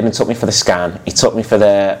 Billy Dearden took me for the scan. He took me for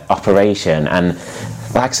the operation, and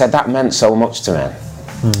like I said, that meant so much to me.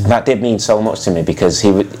 That did mean so much to me because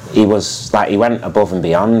he went above and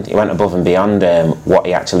beyond. He went above and beyond what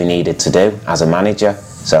he actually needed to do as a manager.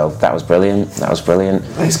 So that was brilliant.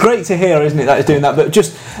 It's great to hear, isn't it, that he's doing that? But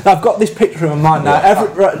just, I've got this picture in my mind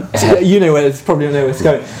now. You know where it's probably know where it's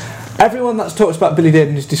going. Everyone that's talks about Billy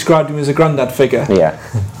Dearden has described him as a grandad figure. Yeah.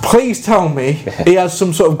 Please tell me he has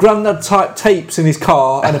some sort of grandad type tapes in his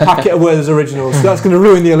car and a packet of Werther's Originals. That's going to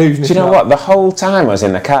ruin the illusion. Do you know what? The whole time I was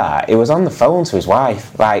in the car, he was on the phone to his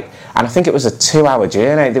wife. And I think it was a 2-hour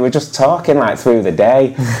journey. They were just talking through the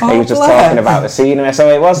day. He was just talking about the scenery. So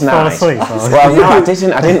it was nice. Fall asleep, well, no,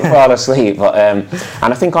 I didn't fall asleep. But and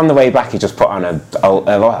I think on the way back he just put on Did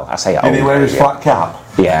he wear his flat cap?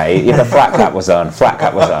 Yeah, the flat cap was on.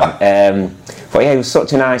 But yeah, he was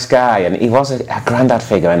such a nice guy, and he was a grandad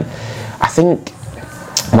figure. And I think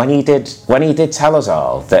when he did tell us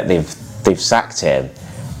all that they've sacked him,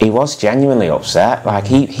 he was genuinely upset. Like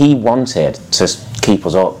he wanted to keep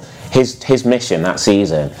us up. His mission that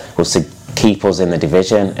season was to keep us in the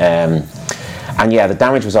division. And yeah, the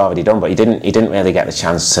damage was already done, but he didn't really get the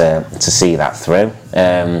chance to see that through.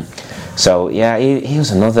 So yeah, he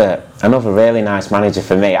was another really nice manager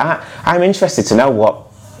for me. I'm interested to know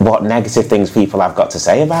what negative things people have got to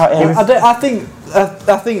say about him. I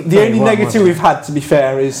think the only negative we've had, to be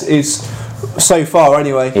fair, is so far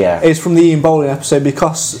anyway, is from the Ian Boling episode,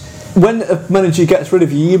 because when a manager gets rid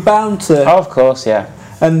of you, you're bound to. Oh, of course, yeah.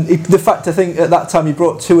 And the fact, I think, at that time he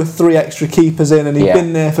brought 2 or 3 extra keepers in, and he'd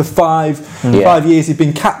been there for 5 years. He'd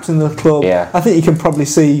been captain of the club. I think you can probably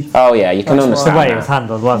see. Oh yeah, you can understand the way it was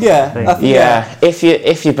handled, wasn't it?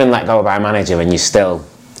 If you've been let go by a manager and you still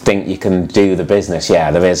think you can do the business,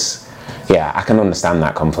 there is. Yeah, I can understand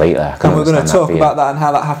that completely. And we're going to talk about that and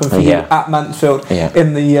how that happened for you at Mansfield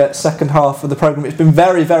in the second half of the programme. It's been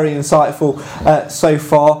very, very insightful so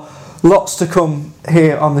far. Lots to come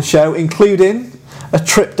here on the show, including a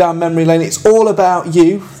trip down memory lane. It's all about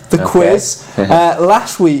you, the quiz.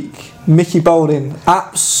 Last week, Mickey Boulding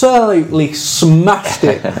absolutely smashed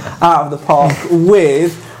it out of the park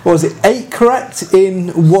with... What was it, 8 correct in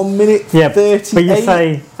 1 minute 38? But you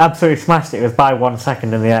say absolutely smashed it. It was by 1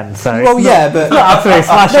 second in the end. So well, but not absolutely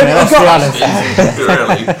smashing it. Let's be honest.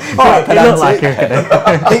 It looked like he was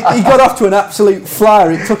gonna. He got off to an absolute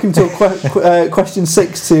flyer. It took him to question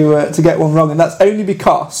 6 to get one wrong, and that's only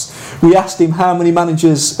because we asked him how many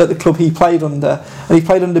managers at the club he played under, and he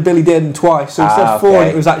played under Billy Dearden twice. So he said 4, and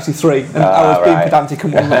it was actually 3. And I was being pedantic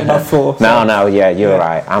and wouldn't let him have 4. No, you're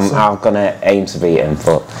right. I'm gonna aim to beat him,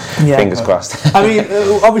 but. Fingers crossed. I mean,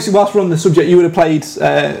 obviously, whilst we're on the subject, you would have played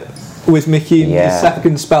with Mickey in his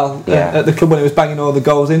second spell at the club when he was banging all the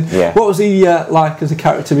goals in. What was he like as a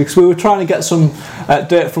character? Because we were trying to get some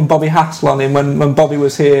dirt from Bobby Hassel on him when Bobby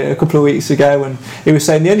was here a couple of weeks ago, and he was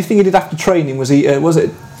saying the only thing he did after training was eat, was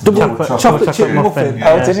it chocolate chip muffin?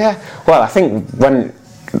 Oh, did he? Well, I think when...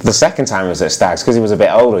 The second time he was at Stags, because he was a bit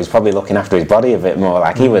older, he was probably looking after his body a bit more.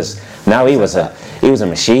 Like he was a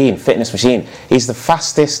machine, fitness machine. He was the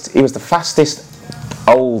fastest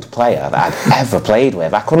old player that I'd ever played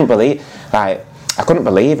with. I couldn't believe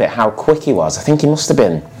it how quick he was. I think he must have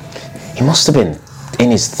been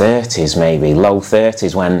in his 30s, maybe low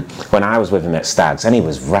 30s when I was with him at Stags, and he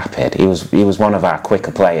was rapid. He was one of our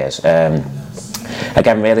quicker players.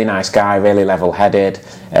 Again, really nice guy, really level-headed.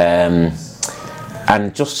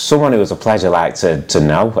 And just someone who was a pleasure to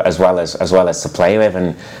know as well as to play with.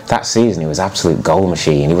 And that season he was absolute goal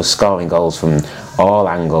machine. He was scoring goals from all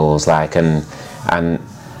angles, and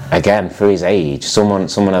again through his age, someone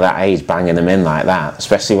of that age banging them in like that,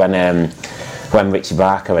 especially when Richie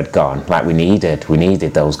Barker had gone. Like we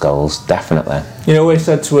needed those goals, definitely. You always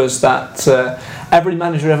said to us that every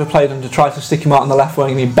manager ever played under tried to stick him out on the left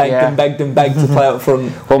wing, and he begged to play up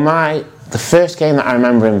front. Well, the first game that I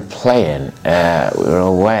remember him playing, we were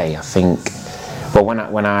away, I think. But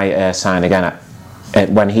when I signed again,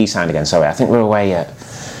 when he signed again, sorry, I think we were away at.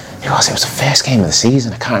 It was the first game of the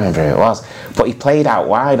season. I can't remember who it was. But he played out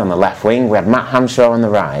wide on the left wing. We had Matt Hamshaw on the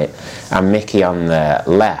right and Mickey on the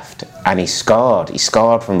left, and he scored. He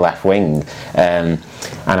scored from left wing, and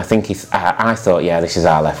I think I thought, this is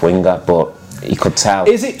our left winger, but. You could tell.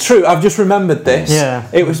 Is it true? I've just remembered this. Yeah.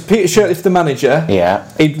 It was Peter Shirtliff, the manager. Yeah.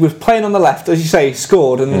 He was playing on the left, as you say, he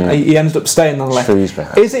scored, and he ended up staying on the left. Shrewsbury.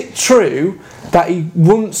 Is it true that he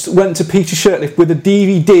once went to Peter Shirtliff with a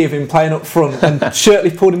DVD of him playing up front, and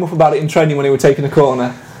Shirtliff pulled him up about it in training when he was taking a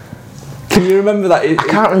corner? Can you remember that? I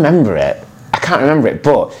can't remember it.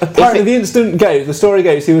 But apparently the story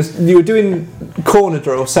goes, you were doing corner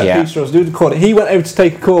drills, set piece drills, doing the corner. He went over to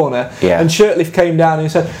take a corner, and Shirtliff came down and he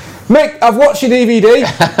said, Mick, I've watched your DVD.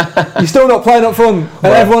 You're still not playing up front.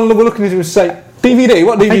 And everyone were looking at him and say, DVD?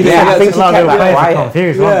 What DVD? I think he kept that quiet.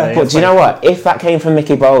 Confused, But do you know what? If that came from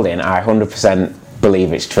Mickey Boulding, I 100%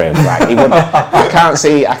 believe it's true. Right?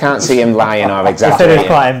 I can't see him lying or exaggerating. He was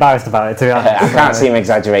quite embarrassed about it too. I can't see him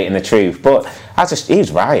exaggerating the truth. But he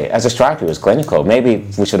was right. As a striker, he was clinical. Maybe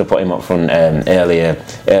we should have put him up front earlier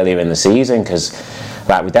in the season, because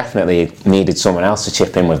we definitely needed someone else to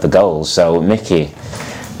chip in with the goals. So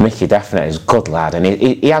Mickey definitely is a good lad, and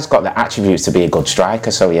he has got the attributes to be a good striker,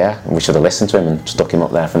 so we should have listened to him and stuck him up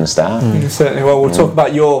there from the start. Certainly. Well, we'll talk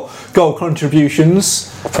about your goal contributions.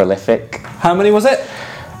 Prolific. How many was it?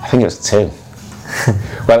 I think it was 2.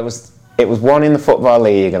 Well, it was 1 in the Football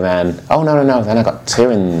League, and then then I got 2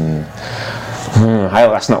 in... I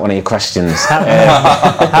hope that's not one of your questions.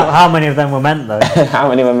 How many of them were meant, though? How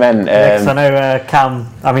many were meant? Because I know Cam,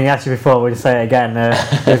 actually before, we'll just say it again,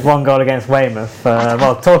 there's 1 goal against Weymouth.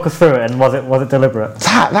 Talk us through it, and was it deliberate?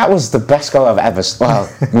 That was the best goal I've ever...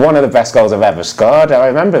 one of the best goals I've ever scored. I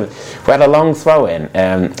remember we had a long throw-in,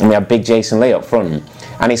 and we had Big Jason Lee up front,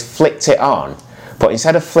 and he's flicked it on, but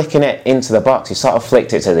instead of flicking it into the box, he sort of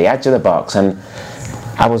flicked it to the edge of the box, and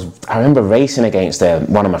I remember racing against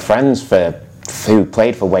one of my friends who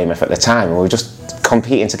played for Weymouth at the time, and we were just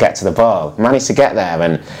competing to get to the ball. Managed to get there,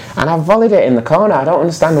 and I volleyed it in the corner. I don't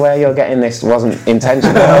understand where you're getting this. Wasn't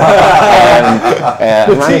intentional.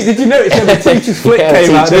 Did you notice when the teacher's flick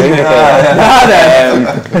came out? Didn't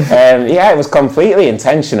it? It was completely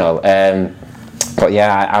intentional. But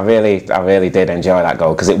yeah, I really did enjoy that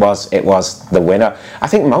goal because it was the winner. I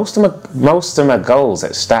think most of them are goals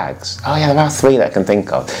at Stags. Oh yeah, there are 3 that I can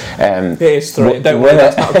think of. It is 3. Don't worry,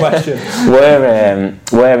 that's not a question.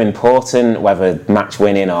 Were important, whether match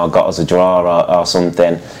winning or got us a draw or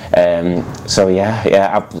something. So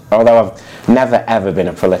yeah. Although I've never ever been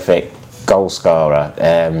a prolific goal scorer,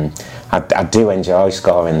 I do enjoy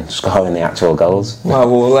scoring the actual goals.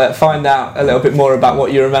 Well, we'll find out a little bit more about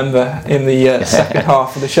what you remember in the second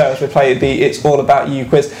half of the show as we play the It's All About You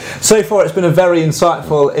quiz. So far, it's been a very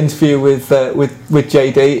insightful interview with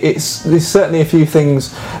JD. There's certainly a few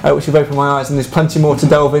things which have opened my eyes, and there's plenty more to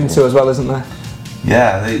delve into as well, isn't there?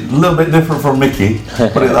 Yeah, a little bit different from Mickey,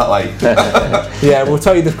 put it that way. Yeah, we'll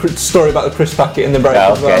tell you the story about the crisp packet in the break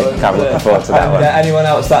as well. Okay, I'm looking forward to that one. Anyone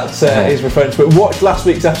else that is referring to it, watch last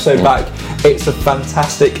week's episode back. It's a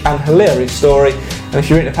fantastic and hilarious story. And if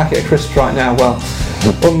you're eating a packet of crisps right now, well,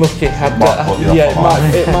 unlucky.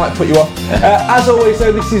 It might put you off. As always,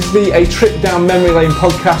 though, this is a trip down memory lane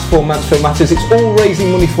podcast for Mansfield Matters. It's all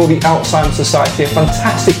raising money for the Alzheimer's Society, a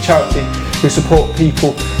fantastic charity who support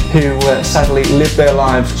people who sadly live their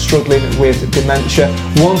lives struggling with dementia.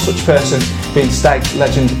 One such person being Stags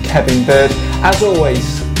legend Kevin Bird. As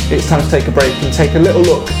always, it's time to take a break and take a little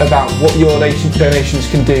look about what your donations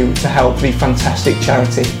can do to help the fantastic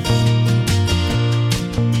charity.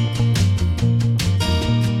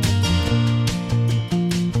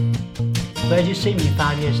 Where do you see me in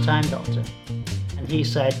 5 years' time, Doctor? And he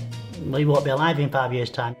said, well, you won't be alive in 5 years'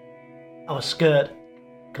 time. I was scared,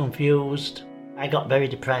 confused. I got very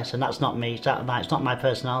depressed, and that's not me. It's not my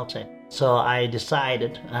personality. So I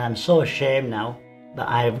decided, and I'm so ashamed now, that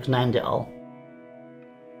I'm going to end it all.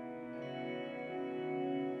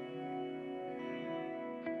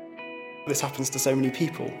 This happens to so many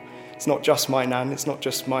people. It's not just my nan, it's not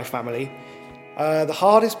just my family. The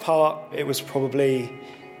hardest part, it was probably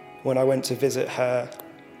when I went to visit her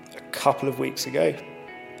a couple of weeks ago.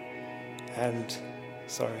 And,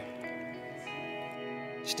 sorry.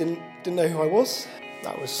 She didn't know who I was.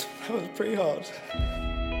 That was pretty hard.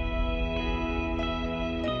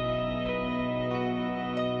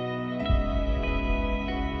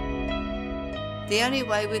 The only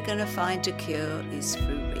way we're going to find a cure is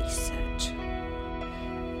through research.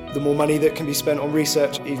 The more money that can be spent on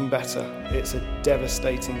research, even better. It's a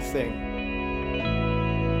devastating thing.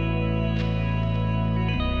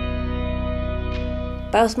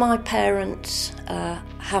 Both my parents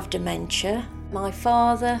have dementia. My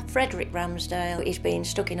father, Frederick Ramsdale, is being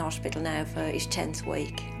stuck in hospital now for his 10th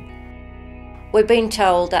week. We've been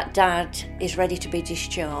told that Dad is ready to be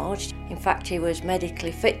discharged. In fact, he was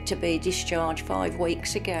medically fit to be discharged 5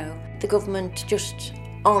 weeks ago. The government just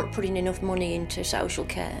aren't putting enough money into social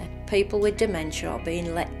care. People with dementia are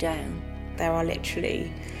being let down. There are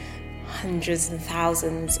literally hundreds and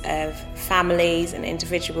thousands of families and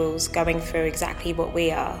individuals going through exactly what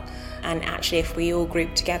we are. And actually, if we all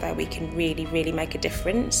group together, we can really, really make a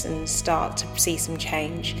difference and start to see some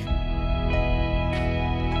change.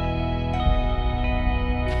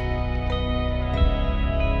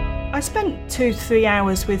 I spent 2 to 3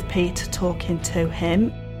 hours with Peter talking to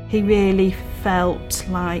him. He really felt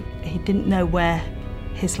like he didn't know where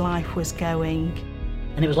his life was going.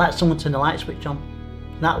 And it was like someone turned the light switch on.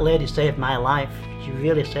 That lady saved my life. She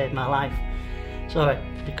really saved my life. Sorry,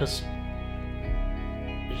 because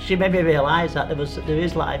she made me realise that there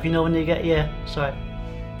is life. You know when you get your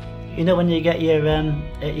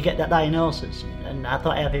you get that diagnosis, and I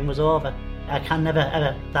thought everything was over. I can never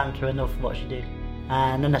ever thank her enough for what she did.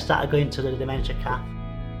 And then I started going to the dementia CAF,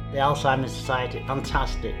 the Alzheimer's Society,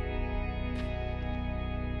 fantastic.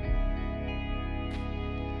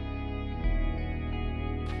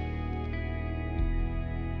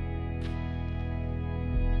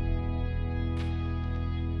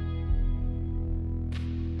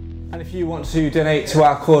 And if you want to donate to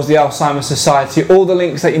our cause, the Alzheimer's Society, all the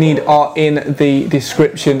links that you need are in the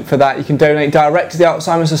description for that. You can donate direct to the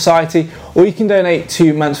Alzheimer's Society, or you can donate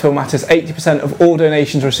to Mansfield Matters. 80% of all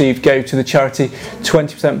donations received go to the charity,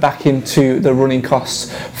 20% back into the running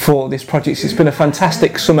costs for this project. It's been a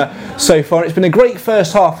fantastic summer so far. It's been a great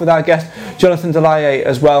first half with our guest, Jonathan Delaye,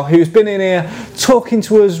 as well, who's been in here talking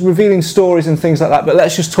to us, revealing stories and things like that. But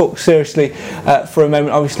let's just talk seriously for a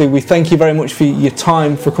moment. Obviously, we thank you very much for your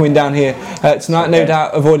time, for coming down here tonight. No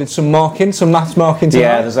doubt avoided some maths marking tonight.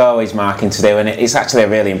 Yeah, there's always marking to do, and it's actually a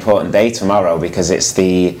really important day tomorrow because it's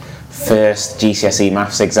the first GCSE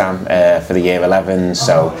maths exam for the year 11,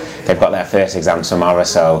 so they've got their first exam tomorrow,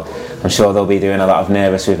 so I'm sure they'll be doing a lot of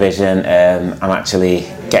nervous revision. I'm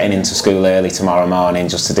actually getting into school early tomorrow morning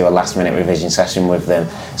just to do a last minute revision session with them,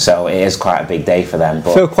 so it is quite a big day for them.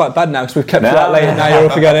 But I feel quite bad now because we've kept you that late and now you're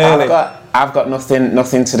up again early. I've got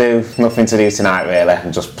nothing to do tonight really.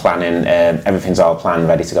 I'm just planning. Everything's all planned,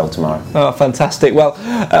 ready to go tomorrow. Oh, fantastic! Well,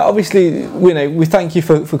 obviously, we thank you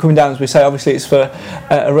for coming down. As we say, obviously, it's for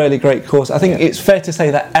a really great cause. I think it's fair to say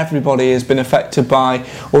that everybody has been affected by,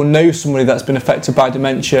 or knows somebody that's been affected by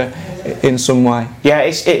dementia in some way. Yeah,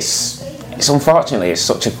 it's unfortunately it's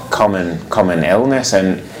such a common illness,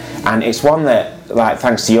 and it's one that, like,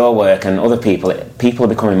 thanks to your work and other people are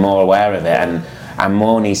becoming more aware of it, and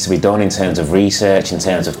more needs to be done in terms of research, in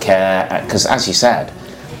terms of care, because as you said,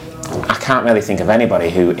 I can't really think of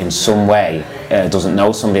anybody who in some way doesn't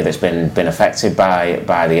know somebody that's been affected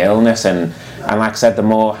by the illness, and like I said, the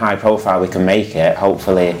more high profile we can make it,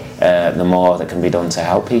 hopefully the more that can be done to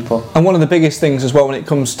help people. And one of the biggest things as well when it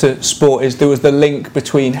comes to sport is there was the link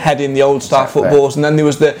between heading the old style footballs, and then there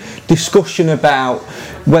was the discussion about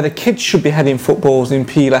whether kids should be heading footballs in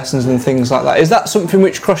PE lessons and things like that. Is that something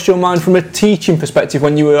which crossed your mind from a teaching perspective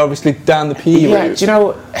when you were obviously down the PE route? Yeah, do you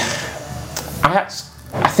know,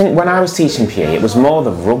 I think when I was teaching PE, it was more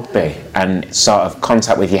the rugby and sort of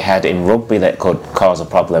contact with your head in rugby that could cause a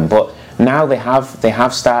problem. But now they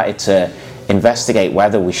have started to investigate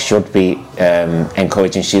whether we should be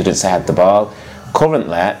encouraging students to head the ball.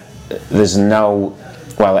 Currently, there's no,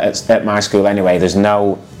 well, at my school anyway, there's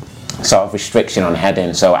no sort of restriction on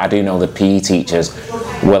heading. So I do know that PE teachers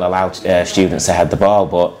will allow students to head the ball.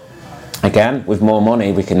 But again, with more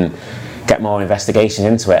money, we can get more investigations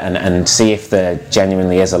into it and see if there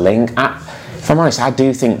genuinely is a link. If I'm honest, I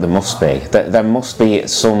do think there must be. There must be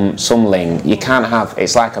some link. You can't have,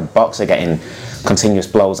 it's like a boxer getting continuous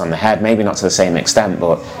blows on the head, maybe not to the same extent,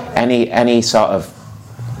 but any sort of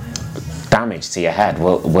damage to your head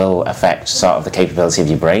will affect sort of the capability of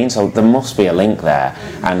your brain. So there must be a link there,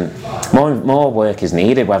 and more work is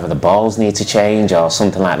needed, whether the balls need to change or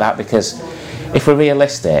something like that, because if we're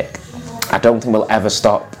realistic, I don't think we'll ever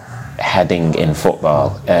stop heading in football.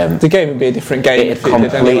 The game would be a different game. It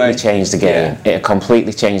completely changed the game. Yeah. It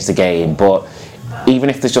completely changed the game, but even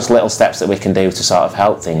if there's just little steps that we can do to sort of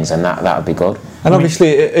help things, and that would be good. And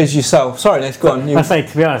obviously, as yourself, sorry, Nathan, go on. I say,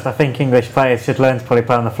 to be honest, I think English players should learn to probably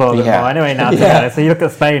play on the floor a bit more anyway now. So you look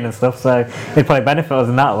at Spain and stuff, so it'd probably benefit us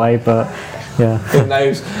in that way, but yeah. Who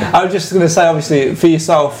knows? I was just going to say, obviously, for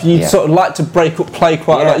yourself, you sort of like to break up play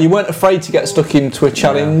quite a lot. You weren't afraid to get stuck into a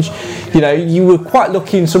challenge. You know, you were quite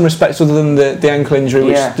lucky in some respects, other than the ankle injury,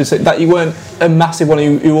 which that you weren't a massive one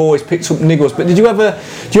who always picks up niggles. But do you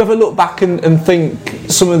ever look back and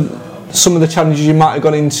think some of the challenges you might have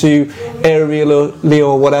gone into aerially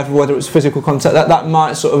or whatever, whether it's physical contact, that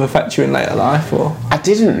might sort of affect you in later life? Or I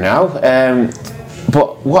didn't know.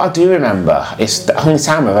 But what I do remember is the only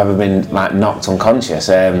time I've ever been like knocked unconscious.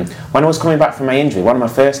 When I was coming back from my injury, one of my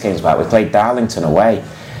first games back, we played Darlington away,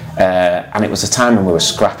 and it was a time when we were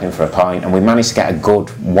scrapping for a point, and we managed to get a good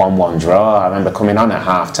 1-1 draw. I remember coming on at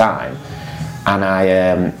half time, and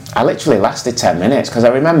I literally lasted 10 minutes, because I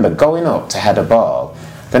remember going up to head a ball.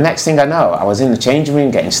 The next thing I know, I was in the changing room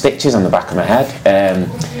getting stitches on the back of my head.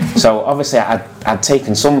 So obviously I'd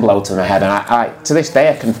taken some blow to my head, and I to this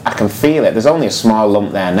day I can feel it. There's only a small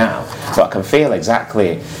lump there now, but I can feel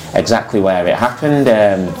exactly where it happened.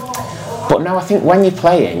 But no, I think when you're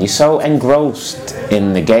playing, you're so engrossed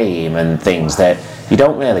in the game and things that you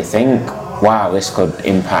don't really think, wow, this could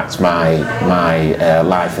impact my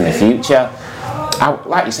life in the future.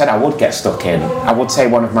 Like you said, I would get stuck in. I would say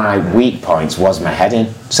one of my weak points was my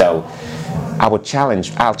heading. So I'll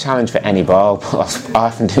challenge for any ball. I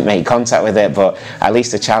often didn't make contact with it, but at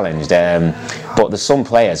least I challenged. But there's some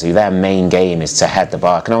players who their main game is to head the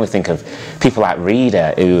ball. I can only think of people like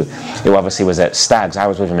Reader, who obviously was at Stags. I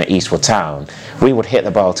was with him at Eastwood Town. We would hit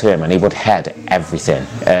the ball to him, and he would head everything.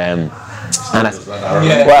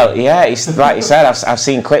 He's, like you said, I've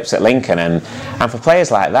seen clips at Lincoln, and for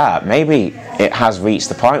players like that, maybe it has reached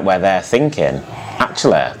the point where they're thinking,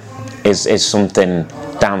 actually, is something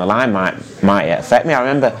down the line might it affect me?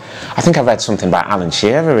 I think I read something about Alan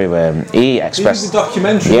Shearer, who he expressed. He did a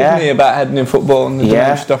documentary, didn't he, about heading in football, and the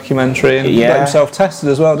dementia documentary, and got himself tested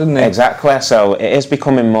as well, didn't he? Exactly. So it is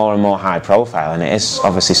becoming more and more high profile, and it is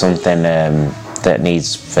obviously something that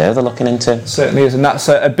needs further looking into. Certainly is, and that's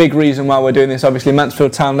a big reason why we're doing this. Obviously,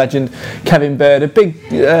 Mansfield Town legend Kevin Bird, a big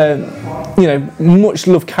much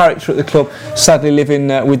loved character at the club, sadly living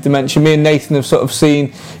with dementia. Me and Nathan have sort of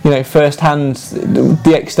seen, firsthand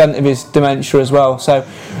the extent of his dementia as well. So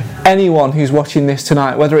anyone who's watching this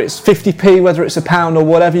tonight, whether it's 50p, whether it's £1 or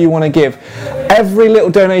whatever you want to give, every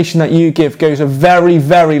little donation that you give goes a very,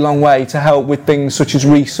 very long way to help with things such as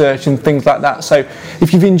research and things like that. So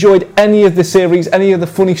if you've enjoyed any of the series, any of the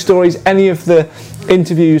funny stories, any of the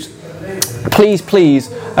interviews, please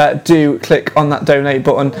do click on that donate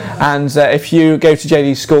button. And if you go to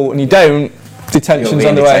JD's school and you don't, detention's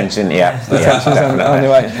on the way. Detention's on the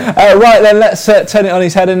way. Right then, let's turn it on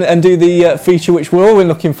his head and do the feature which we're all been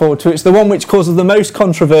looking forward to. It's the one which causes the most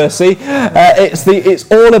controversy. It's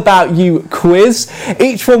All About You quiz.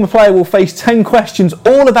 Each former player will face 10 questions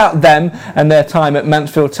all about them and their time at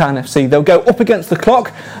Mansfield Town FC. They'll go up against the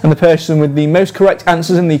clock, and the person with the most correct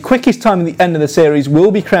answers and the quickest time at the end of the series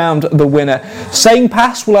will be crowned the winner. Saying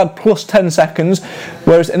pass will add plus 10 seconds,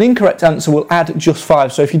 whereas an incorrect answer will add just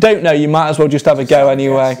 5. So if you don't know, you might as well just have a go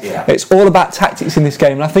anyway. It's all about tactics in this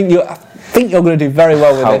game, and I think you're going to do very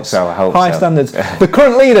well with it. I hope High so. standards. The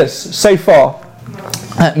current leaders so far: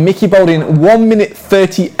 Mickey Boulding, 1 minute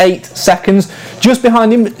 38 seconds. Just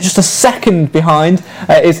behind him, just a second behind,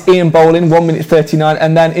 is Ian Bowling, 1 minute 39,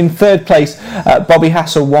 and then in third place, Bobby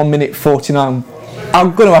Hassel, 1 minute 49.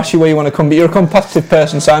 I'm going to ask you where you want to come, but you're a competitive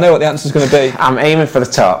person, so I know what the answer's going to be. I'm aiming for the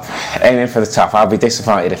top. I'll be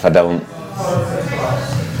disappointed if I don't.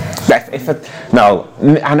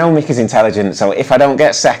 I know Mick is intelligent, so if I don't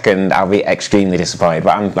get second, I'll be extremely disappointed,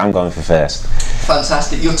 but I'm going for first.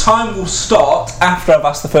 Fantastic. Your time will start after I've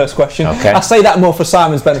asked the first question. Okay. I say that more for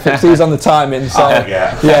Simon's benefit, because he's on the timing, so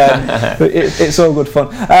it's all good fun.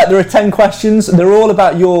 There are 10 questions. They're all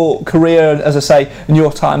about your career, as I say, and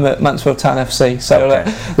your time at Mansfield Town FC. So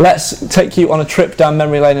let's take you on a trip down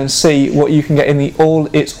memory lane and see what you can get in the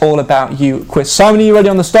It's All About You quiz. Simon, are you ready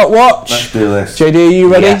on the stopwatch? Let's do this. JD, are you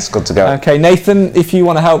ready? Yes, good to go. Okay, Nathan, if you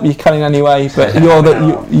want to help, you can in any way, but you're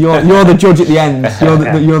the judge at the end. You're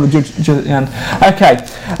the judge at the end. Okay,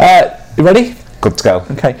 you ready? Good to go.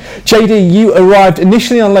 Okay, JD, you arrived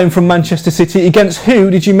initially on loan from Manchester City. Against who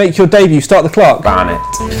did you make your debut? Start the clock. Barnet.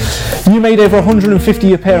 You made over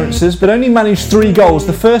 150 appearances, but only managed 3 goals.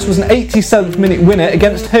 The first was an 87th minute winner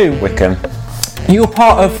against who? Wycombe. You were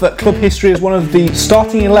part of club history as one of the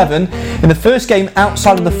starting 11 in the first game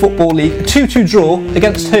outside of the Football League. A 2-2 draw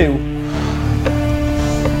against who?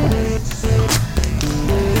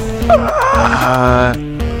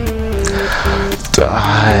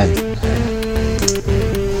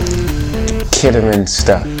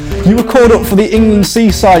 Kidderminster. You were called up for the England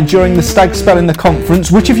Seaside during the stag spell in the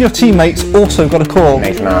conference. Which of your teammates also got a call?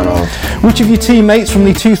 Nathan Arnold. Which of your teammates from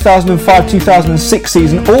the 2005-2006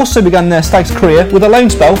 season also began their stag's career with a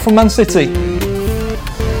loan spell from Man City?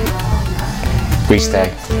 Reece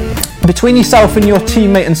Day. Between yourself and your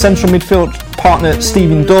teammate and central midfield partner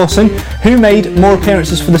Stephen Dawson, who made more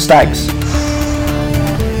appearances for the Stags?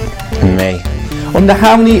 Me. Under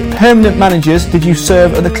how many permanent managers did you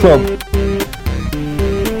serve at the club?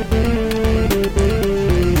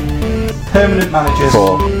 Permanent managers.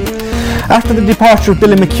 4. After the departure of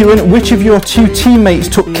Billy McEwen, which of your 2 teammates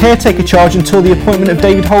took caretaker charge until the appointment of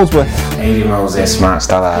David Holdsworth? Aidy Moses, Mark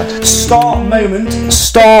Stallard. Star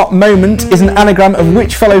moment is an anagram of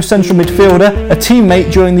which fellow central midfielder, a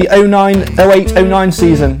teammate during the 08-09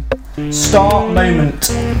 season? Star moment.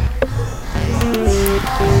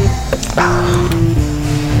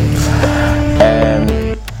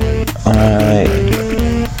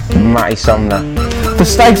 Matty Somner. The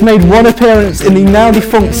Stags made one appearance in the now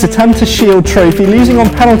defunct Setanta Shield Trophy, losing on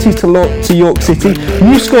penalties to York City.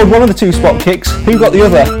 You scored one of the 2 spot kicks. Who got the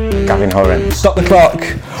other? Gavin Horan. Stop the clock.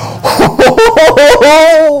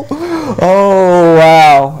 Oh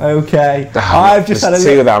wow. Okay. I've just had a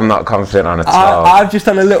two that I'm not confident on at all. I've just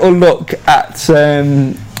had a little look at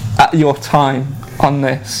your time on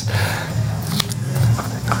this.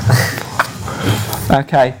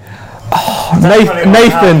 Okay. Oh,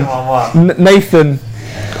 Nathan,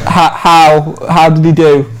 how did he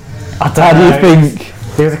do? How do you think?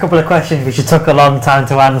 There was a couple of questions which took a long time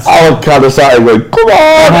to answer. I was kind of sat going, come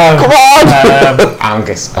on!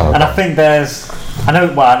 Angus. And I think I know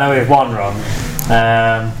we've one wrong.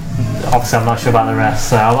 Obviously, I'm not sure about the rest,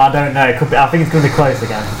 so I don't know. I think it's going to be close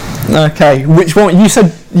again. Okay, which one? You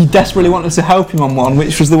said you desperately wanted to help him on one.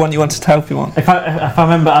 Which was the one you wanted to help him on? If I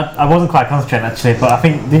remember, I wasn't quite concentrating actually, but I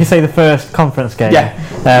think, did you say the first conference game? Yeah.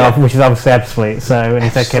 Which is obviously Ebbsfleet. So when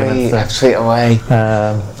you said Ebbsfleet away.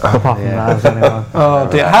 Apart from that, was the only one. Oh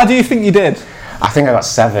dear. How do you think you did? I think I got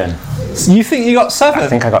 7. You think you got 7? I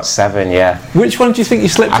think I got 7. Yeah. Which one do you think you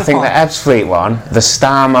slipped? I think the Ebbsfleet one, the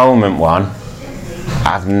star moment one, I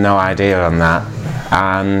have no idea on that,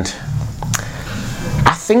 and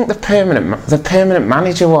I think the permanent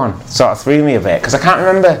manager one sort of threw me a bit because I can't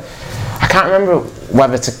remember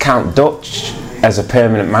whether to count Dutch as a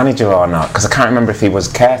permanent manager or not, because I can't remember if he was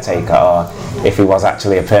caretaker or if he was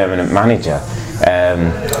actually a permanent manager.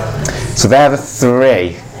 So they're the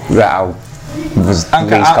three that I was least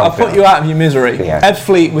confident. I'll put you out of your misery. Yeah. Ed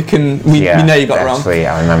Fleet, we know you got Ed wrong. Fleet,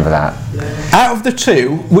 I remember that. Out of the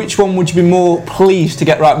two, which one would you be more pleased to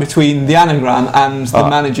get right between the anagram and the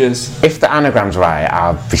managers? If the anagram's right,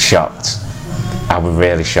 I'll be shocked. I'll be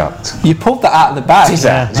really shocked. You pulled that out of the bag.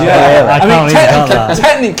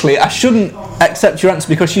 Technically, I shouldn't accept your answer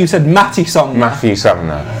because you said Matty Somner. Matthew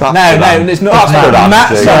Somner. No, it's not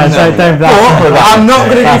Matt Somner. I'm not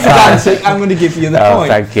going to give you pedantic. I'm going to give you the point.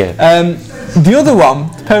 Thank you. The other one,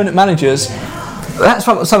 permanent managers. Let's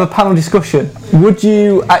have a panel discussion. Would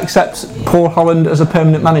you accept Paul Holland as a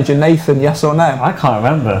permanent manager, Nathan? Yes or no? I can't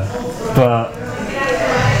remember, but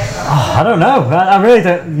I don't know. I really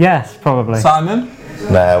don't. Yes, probably. Simon?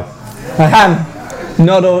 No.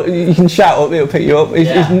 Nod, or you can shout up, it'll pick you up.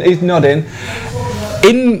 He's nodding.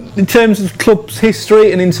 In terms of club's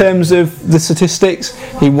history and in terms of the statistics,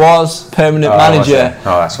 he was permanent manager.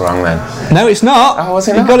 Oh, that's wrong then. No, it's not. Oh, was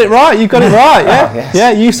it not? You got it right. You got it right. Yeah, yes.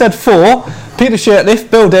 Yeah. You said 4. Peter Shirtliff,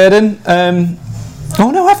 Bill Durden. Oh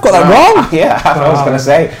no, I've got that wrong. Yeah, I was going to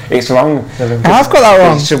say it's wrong. I've got that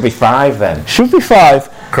wrong. It should be 5 then. Should be 5.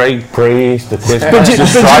 Craig Priest, the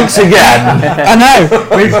strikes again. I know.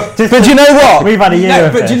 But do you know what? We've had a year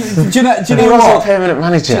of this. Do you know what? what? Permanent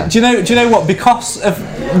manager. Do you know what? Because of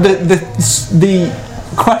the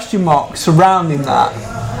question mark surrounding that,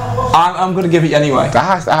 I'm going to give it you anyway.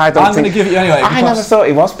 I'm going to give it you anyway. I never thought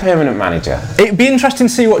he was permanent manager. It'd be interesting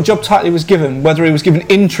to see what job title he was given, whether he was given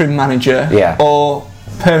interim manager or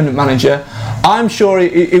permanent manager. I'm sure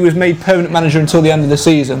he was made permanent manager until the end of the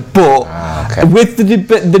season, but with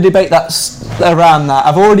the debate that's around that,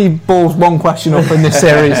 I've already ballsed one question up in this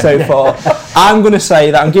series so far. I'm going to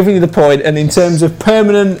say that I'm giving you the point, and in terms of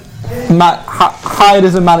permanent hired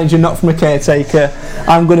as a manager, not from a caretaker,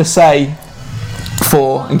 I'm going to say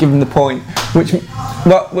 4 and give him the point. Which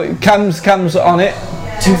Cam's on it.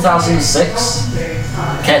 2006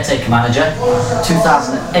 caretaker manager,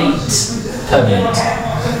 2008 permanent.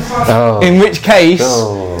 In which case,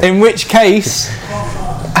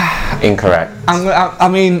 incorrect.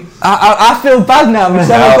 I feel bad now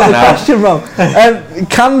myself. I've got the question wrong.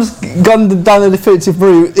 Cam's gone down the definitive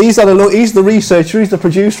route. He's had a look. He's the researcher. He's the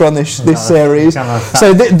producer on this series.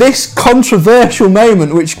 So this controversial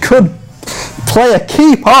moment, which could play a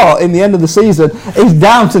key part in the end of the season, is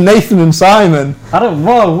down to Nathan and Simon.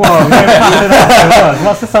 Whoa.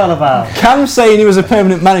 What's this all about? Cam's saying he was a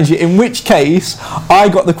permanent manager, in which case I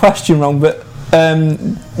got the question wrong, but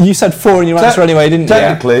you said 4 in your answer anyway, didn't you?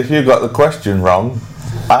 Technically, if you got the question wrong,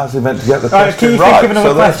 how's he meant to get the question can you right? Give him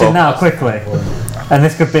a question now, quickly? And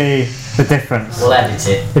this could be the difference. We'll edit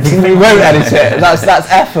it. We won't edit it. That's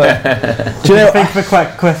effort. Do you know? Think of a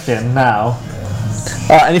quick question now.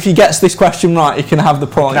 And if he gets this question right, he can have the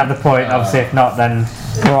point. Obviously, if not, then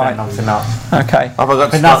obviously not. Okay. Have I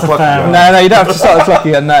got to start the clock again? No, you don't have to start the clock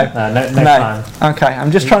again. No time. Okay,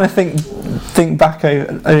 I'm just trying to think back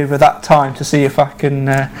over that time to see if I can.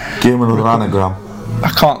 Give him another anagram. I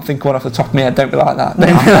can't think one off the top of my head. Don't be like that. Don't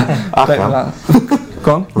be like that.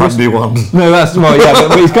 Go on. Randy one. No, that's but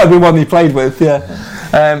he's got to be one he played with. Yeah.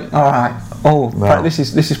 All right. This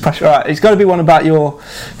is pressure. All right, it's got to be one about your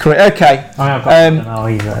career. Okay.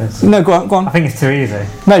 No, go on. I think it's too easy.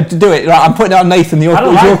 No, do it. Right, I'm putting it on Nathan. Your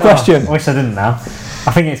question. I wish I didn't now.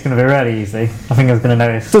 I think it's going to be really easy. I think I was going to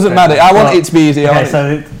notice. Doesn't matter. I want it to be easy. Okay,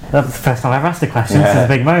 so that's the first time I've asked a question. This is a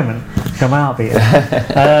big moment. Come out, Peter.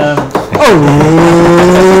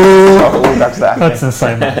 Hudson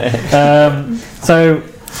Simon. So,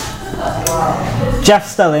 Jeff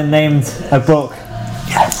Stelling named a book.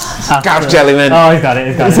 Yes. Gav Jellyman. Oh, he's got it.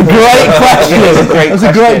 It's a great question. It's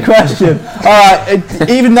a great question. All right.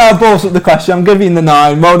 Even though I brought up the question, I'm giving the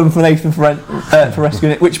 9. Well done for Nathan for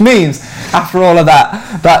rescuing it. Which means, after all of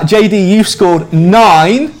that JD, you scored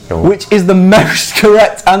 9, which is the most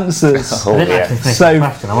correct answers so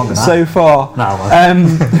far.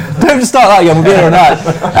 Don't start that again. We'll be here all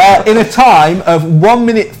night. In a time of 1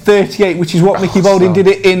 minute 38, which is what Mickey Boulding did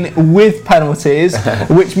it in with penalties.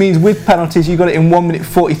 Which means with penalties you got it in 1 minute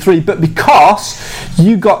 43. But because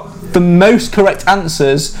you got the most correct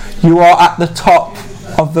answers, you are at the top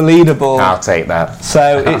of the leaderboard. I'll take that.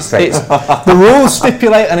 So it's the rules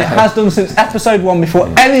stipulate, and it has done since episode 1, before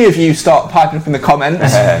any of you start piping up in the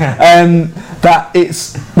comments, that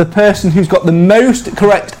it's the person who's got the most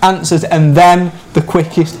correct answers and then the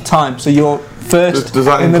quickest time. So you're first. Does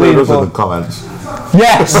that in include the us in the leaderboard. comments?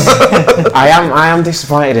 Yes. I am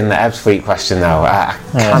disappointed in the Ebbsfleet question though.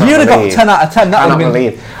 You'd have got 10 out of 10. That would have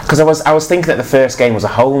been. Because I was thinking that the first game was a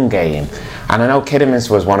home game, and I know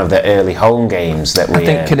Kidderminster was one of the early home games that we. I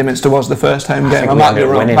think Kidderminster was the first home game. I we might be ended up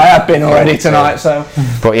wrong. winning. I have been already tonight, so.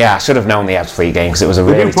 But yeah, I should have known the Ebbsfleet game because it was a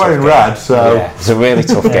really tough game. Rad, so yeah, it's a really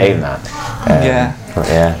tough game that. Yeah.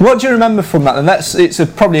 Yeah. What do you remember from that? And it's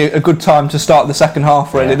probably a good time to start the second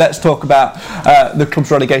half. Really, let's talk about the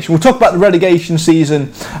club's relegation. We'll talk about the relegation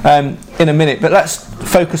season in a minute, but let's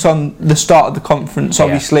focus on the start of the conference.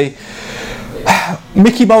 Obviously,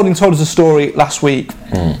 Mickey Boulding told us a story last week.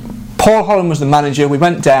 Paul Holland was the manager. We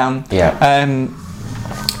went down,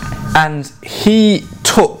 and he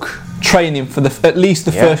took training for at least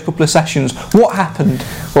the first couple of sessions. What happened?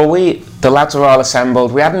 Well, the lads were all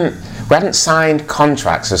assembled. We hadn't signed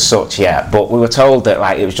contracts as such yet, but we were told that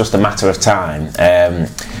like it was just a matter of time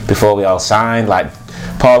before we all signed. Like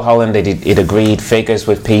Paul Holland, he'd agreed figures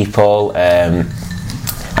with people, and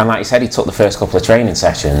like you said, he took the first couple of training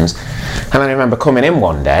sessions. And I remember coming in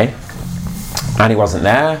one day, and he wasn't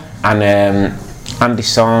there. And Andy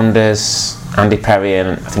Saunders, Andy Perry,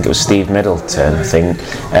 and I think it was Steve Middleton, I think,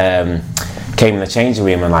 came in the changing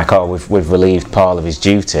room and like, oh, we've relieved Paul of his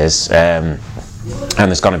duties. And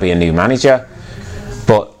there's going to be a new manager,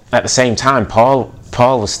 but at the same time, Paul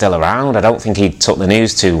was still around. I don't think he took the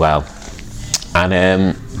news too well, and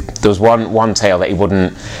there was one tale that he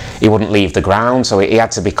wouldn't leave the ground, so he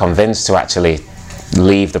had to be convinced to actually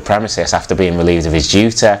leave the premises after being relieved of his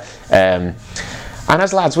duty. And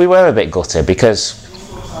as lads, we were a bit gutted because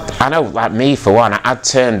I know, like me for one, I'd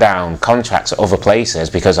turned down contracts at other places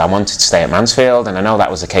because I wanted to stay at Mansfield, and I know that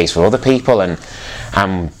was the case for other people, and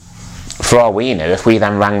for all we knew, if we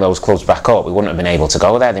then rang those clubs back up, we wouldn't have been able to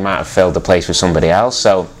go there. They might have filled the place with somebody else.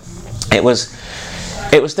 So it was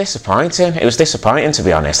disappointing. It was disappointing, to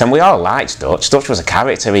be honest. And we all liked Dutch. Dutch was a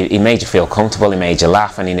character. He made you feel comfortable. He made you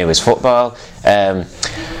laugh, and he knew his football.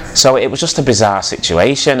 So it was just a bizarre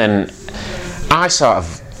situation. And I sort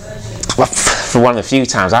of, for one of the few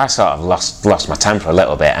times, I sort of lost my temper a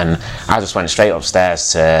little bit, and I just went straight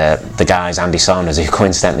upstairs to the guys, Andy Saunders, who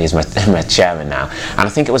coincidentally is my chairman now, and I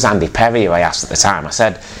think it was Andy Perry who I asked at the time. I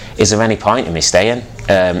said, is there any point in me staying?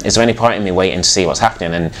 Is there any point in me waiting to see what's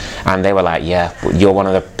happening? And they were like, yeah, you're one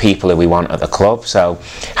of the people who we want at the club. So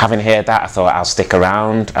having heard that, I thought I'll stick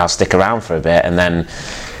around for a bit. And then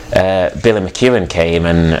Billy McEwen came,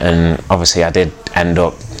 and obviously I did end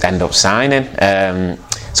up signing.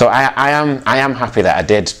 So I am happy that I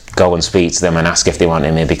did go and speak to them and ask if they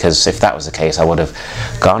wanted me, because if that was the case, I would have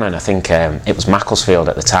gone. And I think it was Macclesfield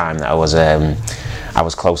at the time that I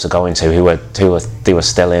was close to going to, who were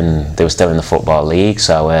still in the Football League.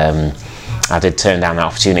 So I did turn down the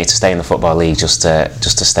opportunity to stay in the Football League just to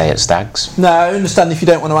stay at Stags. No, I understand if you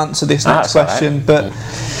don't want to answer this next question, right. But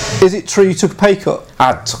is it true you took a pay cut?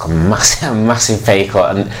 I took a massive pay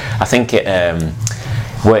cut, and I think it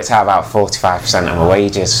worked out about 45% of my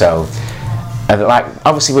wages. So like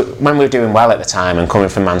obviously when we were doing well at the time and coming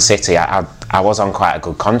from Man City, I was on quite a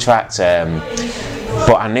good contract,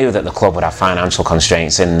 but I knew that the club would have financial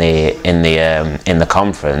constraints in the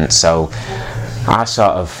conference, so I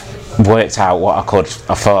sort of worked out what I could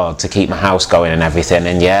afford to keep my house going and everything.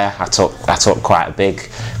 And yeah, I took quite a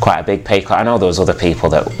big pay cut. I know there was other people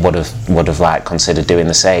that would have like considered doing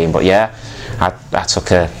the same, but yeah, I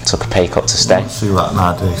took a pay cut to stay. See that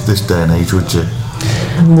nowadays, this day and age, would you?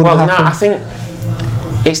 Well, no, I think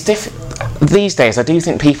it's different these days. I do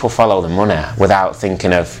think people follow the money without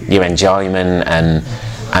thinking of your enjoyment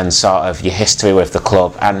and sort of your history with the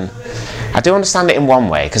club. And I do understand it in one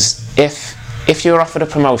way, because if you were offered a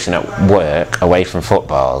promotion at work away from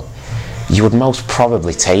football, you would most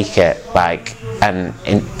probably take it, like, and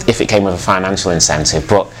if it came with a financial incentive.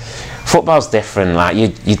 But football's different. Like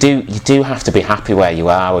you do have to be happy where you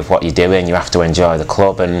are with what you're doing. You have to enjoy the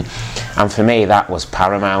club, and for me that was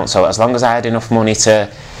paramount. So as long as I had enough money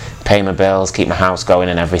to pay my bills, keep my house going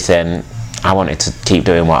and everything, I wanted to keep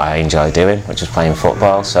doing what I enjoy doing, which was playing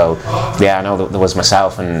football. So yeah, I know that there was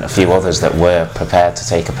myself and a few others that were prepared to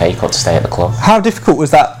take a pay cut to stay at the club. How difficult was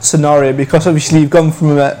that scenario? Because obviously you've gone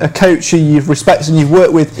from a coach who you've respected and you've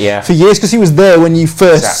worked with for years, because he was there when you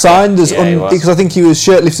first signed as because I think he was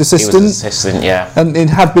Shirtliff's assistant. He was assistant, yeah. And it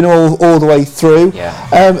had been all the way through. Yeah.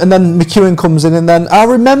 And then McEwen comes in, and then I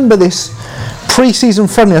remember this pre-season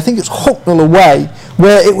friendly, I think it was Hucknall away,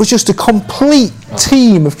 where it was just a complete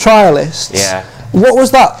team of trialists. Yeah. What was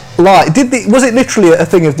that like? Was it literally a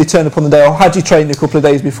thing of they turned up on the day, or had you trained a couple of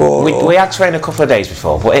days before? We had trained a couple of days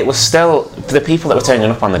before, but it was still, the people that were turning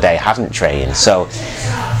up on the day hadn't trained. So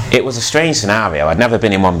it was a strange scenario. I'd never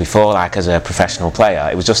been in one before, like as a professional player.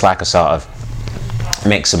 It was just like a sort of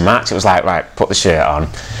mix and match. It was like, right, put the shirt on,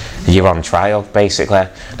 you're on trial, basically.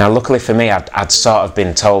 Now, luckily for me, I'd sort of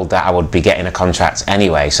been told that I would be getting a contract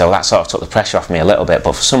anyway, so that sort of took the pressure off me a little bit.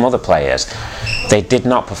 But for some other players, they did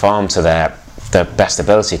not perform to their best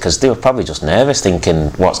ability because they were probably just nervous, thinking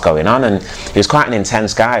what's going on. And he was quite an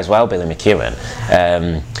intense guy as well, Billy McEwan.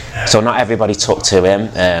 So not everybody took to him.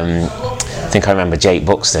 I think I remember Jake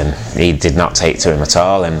Buxton, he did not take to him at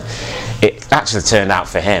all, and it actually turned out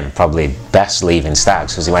for him probably best leaving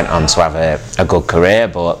Stags because he went on to have a good career.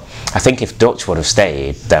 But I think if Dutch would have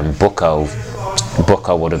stayed, then Bucko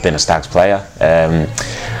would have been a Stags player.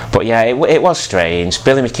 But yeah, it was strange.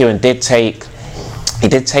 Billy McEwan did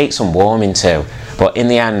take some warming to, but in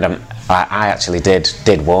the end I actually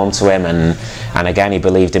did warm to him, and again he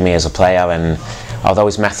believed in me as a player, and although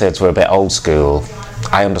his methods were a bit old school,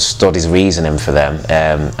 I understood his reasoning for them,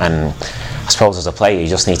 and I suppose as a player you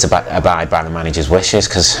just need to abide by the manager's wishes,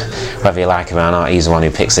 because whether you like him or not, he's the one who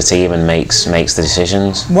picks the team and makes the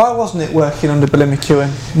decisions. Why wasn't it working under Billy McEwan?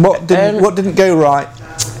 What didn't go right?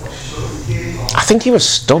 I think he was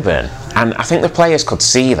stubborn, and I think the players could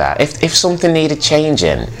see that. If something needed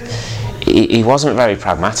changing, he wasn't very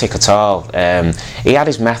pragmatic at all. He had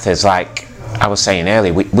his methods, like I was saying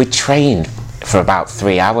earlier. We trained for about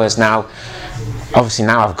 3 hours. Now, obviously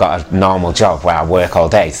now I've got a normal job where I work all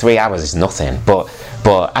day. 3 hours is nothing. But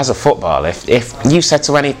as a footballer, if you said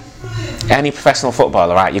to any professional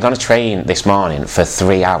footballer, right, you're going to train this morning for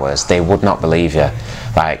 3 hours, they would not believe you.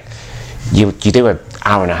 Like, you do an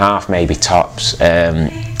hour and a half maybe tops.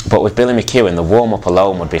 But with Billy McEwan, the warm-up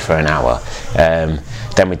alone would be for an hour.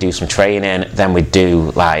 Then we'd do some training, then we'd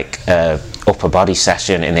do like upper body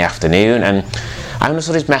session in the afternoon, and I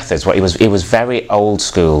understood his methods. He was very old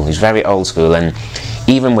school. He was very old school, and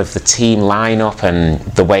even with the team lineup and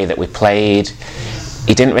the way that we played,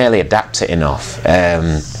 he didn't really adapt it enough.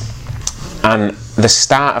 And the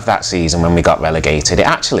start of that season when we got relegated, it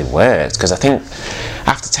actually worked, because I think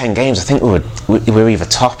after 10 games, I think we were either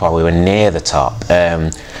top or we were near the top.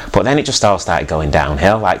 But then it just all started going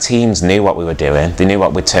downhill. Like, teams knew what we were doing. They knew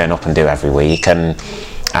what we'd turn up and do every week. And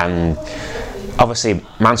obviously,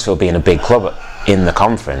 Mansfield being a big club in the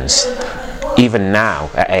conference, even now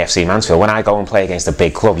at AFC Mansfield, when I go and play against a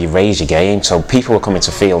big club, you raise your game. So people were coming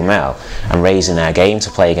to Field Mill and raising their game to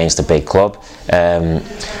play against a big club.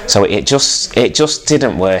 So it just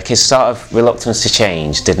didn't work. His sort of reluctance to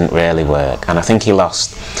change didn't really work, and I think he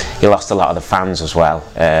lost a lot of the fans as well.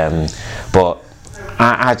 But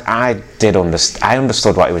I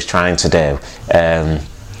understood what he was trying to do.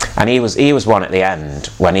 And he was one at the end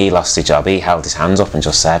when he lost his job. He held his hands up and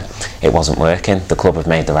just said it wasn't working. The club had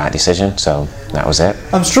made the right decision, so that was it.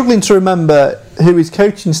 I'm struggling to remember who his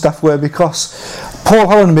coaching staff were, because Paul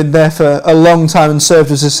Holland had been there for a long time and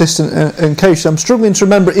served as assistant and coach. So I'm struggling to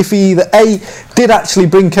remember if he either A, did actually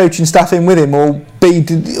bring coaching staff in with him, or B,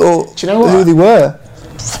 do you know who they were.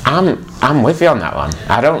 I'm with you on that one.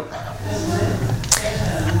 I don't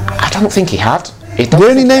think he had. The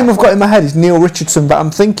only name I've got in my head is Neil Richardson, but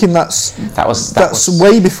I'm thinking that's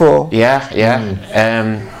way before. Yeah.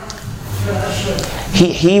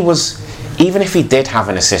 He was, even if he did have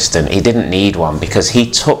an assistant, he didn't need one, because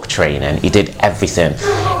he took training, he did everything.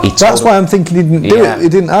 That's why I'm thinking he didn't do it. He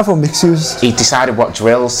didn't have one because he decided what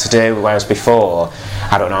drills to do, whereas before,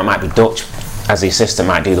 I don't know, it might be Dutch as the assistant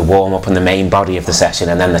might do the warm-up and the main body of the session,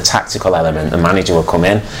 and then the tactical element, the manager will come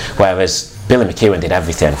in, whereas Billy McEwan did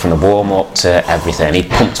everything, from the warm-up to everything. He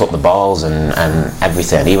pumped up the balls and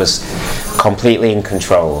everything. He was completely in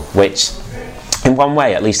control, which in one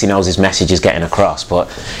way at least he knows his message is getting across, but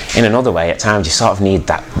in another way at times you sort of need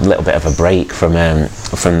that little bit of a break from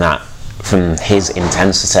his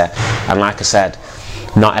intensity. And like I said,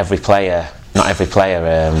 not every player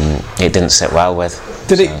it didn't sit well with.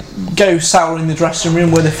 Did it go sour in the dressing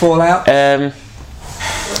room? Were they fall out?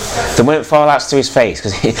 There weren't fallouts to his face,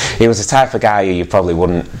 because he was the type of guy who you probably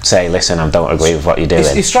wouldn't say, listen, I don't agree with what you're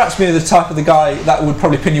doing. He strikes me as the type of the guy that would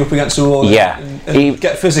probably pin you up against the wall and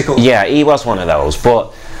get physical. Yeah, he was one of those,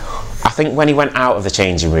 but I think when he went out of the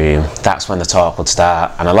changing room, that's when the talk would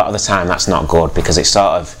start, and a lot of the time that's not good, because it's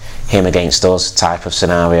sort of him against us type of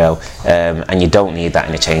scenario, and you don't need that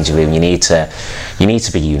in a changing room. You need to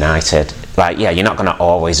be united. Like, yeah, you're not going to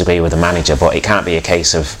always agree with the manager, but it can't be a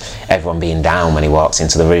case of everyone being down when he walks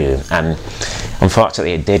into the room. And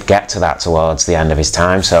unfortunately, it did get to that towards the end of his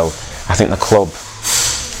time. So I think the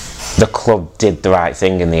club did the right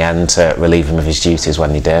thing in the end to relieve him of his duties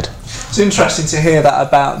when they did. It's interesting to hear that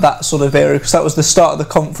about that sort of era, because that was the start of the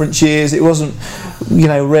conference years. It wasn't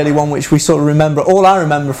really one which we sort of remember. All I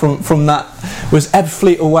remember from that was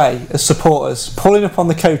Ebbsfleet away as supporters pulling up on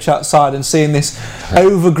the coach outside and seeing this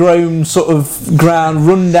overgrown sort of ground,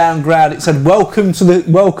 run-down ground. It said welcome to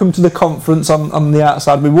the conference on the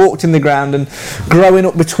outside. We walked in the ground, and growing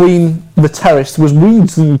up between the terrace was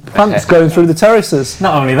weeds and plants growing through the terraces.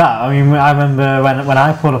 Not only that, I mean, I remember when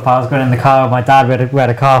I pulled up, I was going in the car with my dad. We had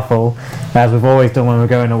a car full, as we've always done when we're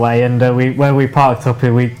going away, and when we parked up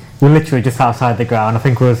here, we were literally just outside the ground. I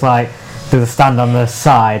think it was like there's a stand on the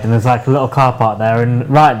side, and there's like a little car park there, and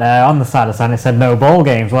right there on the side of the stand it said no ball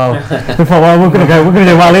games. Well, we thought, well, we're going to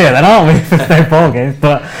do well here then, aren't we? If there's no ball games.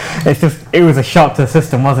 But it was a shock to the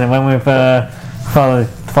system, wasn't it, when we've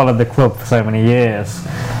followed the club for so many years,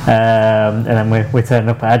 and then we turned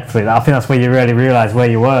up at Ebbsfleet. I think that's where you really realise where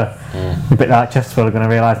you were. A bit like Chesterfield are going to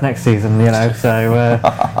realise next season, So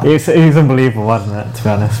it was unbelievable, wasn't it, to be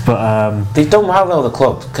honest? But they've done well though, the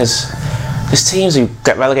club, because there's teams who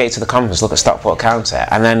get relegated to the conference. Look at Stockport County,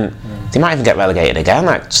 and then they might even get relegated again.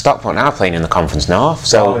 Like Stockport now playing in the Conference North.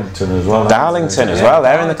 So Darlington as well.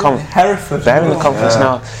 They're in the Hereford. They're in the Conference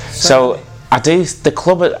North. So the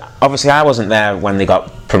club. Obviously, I wasn't there when they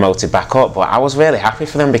got promoted back up, but I was really happy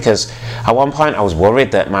for them, because at one point I was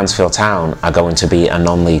worried that Mansfield Town are going to be a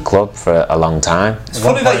non-league club for a long time. It's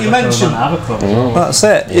funny that you mentioned. That's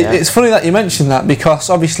it. Yeah. It's funny that you mentioned that, because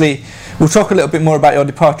obviously we'll talk a little bit more about your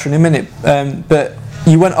departure in a minute, but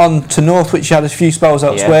you went on to Northwich, you had a few spells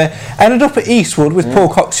elsewhere, ended up at Eastwood with Paul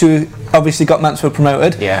Cox, who obviously got Mansfield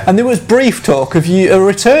promoted, and there was brief talk of a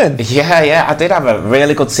return. Yeah, I did have a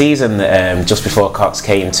really good season just before Cox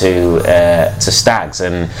came to Stags,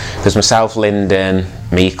 and there's myself, Lyndon,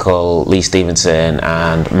 Meikle, Lee Stevenson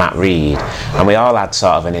and Matt Reed, and we all had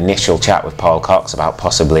sort of an initial chat with Paul Cox about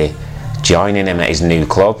possibly joining him at his new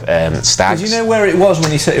club, Stags. Did you know where it was when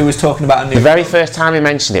he said he was talking about a new The very first time he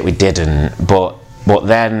mentioned it, we didn't, but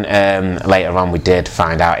then later on we did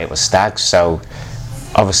find out it was Stags. So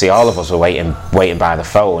obviously all of us were waiting by the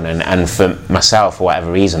phone, and for myself, for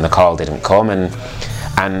whatever reason, the call didn't come, and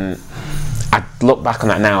I look back on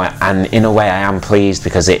that now, and in a way I am pleased,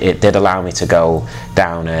 because it did allow me to go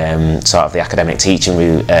down sort of the academic teaching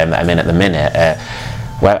route that I'm in at the minute.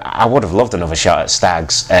 Well, I would have loved another shot at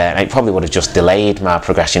Stags. It probably would have just delayed my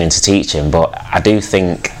progression into teaching, but I do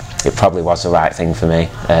think it probably was the right thing for me,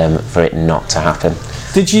 for it not to happen.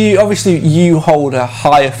 Did you, obviously you hold a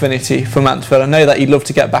high affinity for Mansfield. I know that you'd love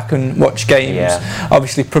to get back and watch games.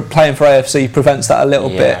 Obviously playing for AFC prevents that a little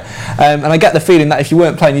bit. And I get the feeling that if you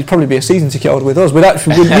weren't playing, you'd probably be a season ticket holder with us.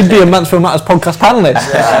 We'd be a Mansfield Matters podcast panellist.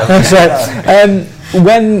 So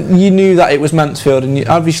when you knew that it was Mansfield, and you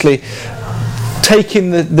obviously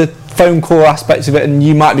taking the phone call aspects of it, and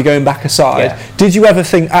you might be going back aside, did you ever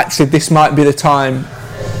think, actually, this might be the time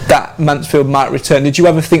that Mansfield might return? Did you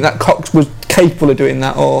ever think that Cox was capable of doing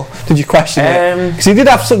that, or did you question it? Because he did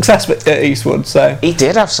have success at Eastwood. So he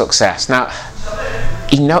did have success. Now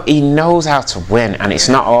he knows how to win, and it's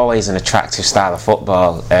not always an attractive style of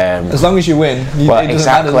football. As long as you win, it doesn't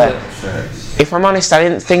matter, does it? If I'm honest, I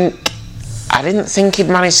didn't think he'd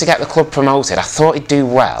manage to get the club promoted. I thought he'd do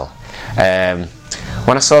well.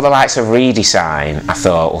 When I saw the likes of Reedy sign, I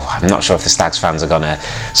thought, I'm not sure if the Stags fans are going to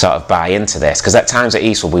sort of buy into this, because at times at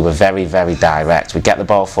Eastwood we were very, very direct. We'd get the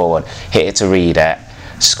ball forward, hit it to Reedy,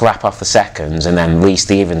 scrap off the seconds, and then Lee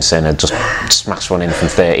Stevenson had just smash one in from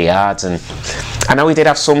 30 yards. And I know he did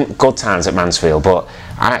have some good times at Mansfield, but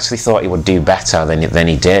I actually thought he would do better than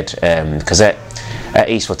he did, because at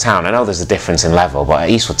Eastwood Town, I know there's a difference in level, but at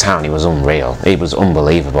Eastwood Town he was unreal. He was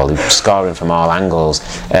unbelievable. He was scoring from all angles.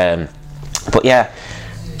 But yeah,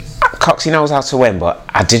 Coxie knows how to win, but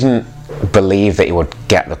I didn't believe that he would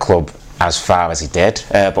get the club as far as he did.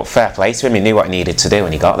 But fair play to him, he knew what he needed to do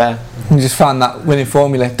when he got there. You just found that winning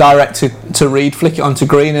formula, direct to Reed, flick it onto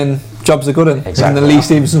Green, and job's a good one. Exactly. And then Lee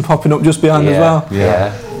Stevenson popping up just behind as well.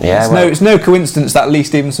 It's no coincidence that Lee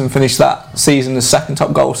Stevenson finished that season as second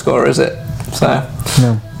top goal scorer, is it? So,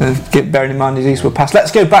 bearing in mind his Eastwood pass.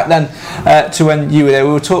 Let's go back then to when you were there.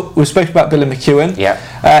 We spoke about Billy McEwen.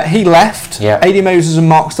 He left. A.D. Moses and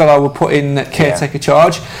Mark Stellar were put in caretaker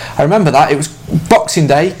charge. I remember that. It was Boxing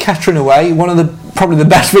Day, Kettering away, one of probably the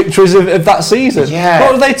best victories of that season.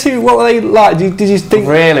 What were they like? Did you think?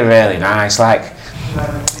 Really, really nice. Like,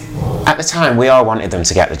 at the time, we all wanted them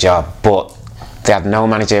to get the job, but they had no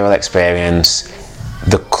managerial experience.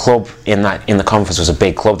 The club in the conference was a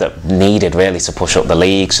big club that needed really to push up the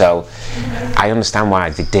league, so I understand why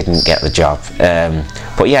they didn't get the job.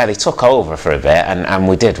 But yeah, they took over for a bit, and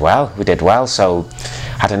we did well. So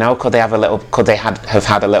I don't know, could they have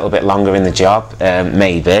had a little bit longer in the job?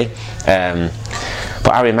 Maybe.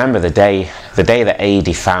 But I remember the day that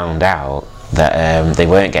AD found out, that they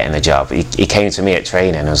weren't getting the job. He came to me at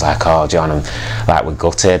training and was like, "Oh, John, we're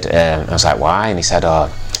gutted." I was like, "Why?" And he said, "Oh,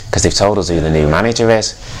 because they've told us who the new manager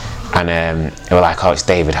is." And they were like, "Oh, it's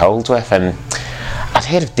David Holdsworth." And I'd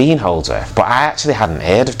heard of Dean Holdsworth, but I actually hadn't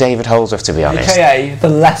heard of David Holdsworth, to be honest. AKA the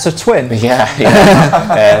lesser twin. Yeah.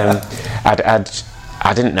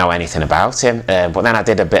 I didn't know anything about him, but then I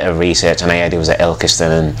did a bit of research and I heard he was at Ilkeston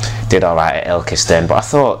and did all right at Ilkeston. But I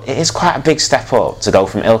thought it is quite a big step up to go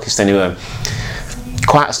from Ilkeston, who are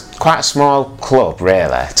quite a small club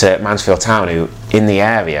really, to Mansfield Town, who in the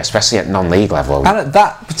area, especially at non-league level. And at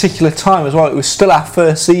that particular time as well, it was still our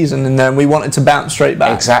first season, and then we wanted to bounce straight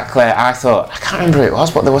back. Exactly. I thought, I can't remember who it was,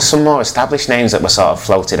 but there were some more established names that were sort of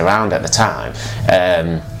floated around at the time,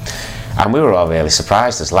 and we were all really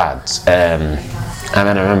surprised as lads. And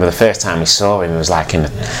then I remember the first time we saw him, he was like in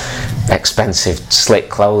expensive, slick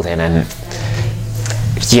clothing, and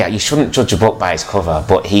yeah, you shouldn't judge a book by its cover,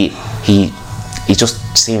 but he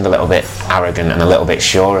just seemed a little bit arrogant and a little bit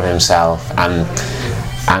sure of himself, and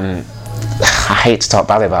I hate to talk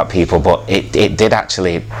badly about people, but it did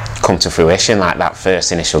actually come to fruition, like that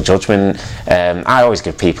first initial judgment. I always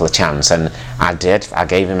give people a chance, and I did. I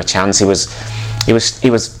gave him a chance. He was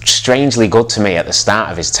strangely good to me at the start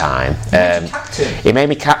of his time. He made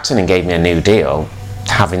me captain and gave me a new deal,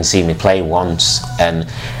 having seen me play once. And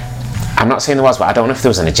I'm not saying there was, but I don't know if there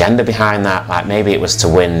was an agenda behind that. Like maybe it was to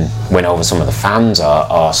win over some of the fans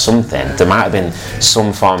or something. There might have been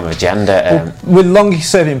some form of agenda. With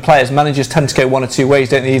long-serving players, managers tend to go one or two ways,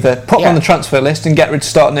 don't they? Either put him on the transfer list and get ready to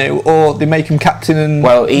start new, or they make him captain and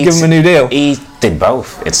give him a new deal. He did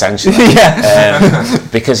both, essentially.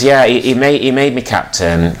 Because he made me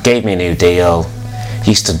captain, gave me a new deal.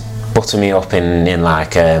 He used to butter me up in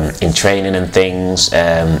training and things.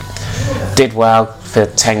 Did well for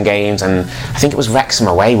 10 games, and I think it was Wrexham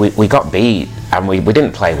away. We got beat, and we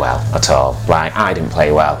didn't play well at all. Like, I didn't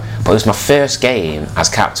play well, but it was my first game as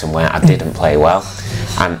captain where I didn't play well.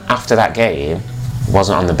 And after that game,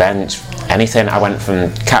 wasn't on the bench, anything. I went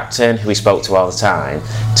from captain, who he spoke to all the time,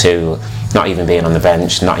 to not even being on the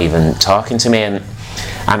bench, not even talking to me. And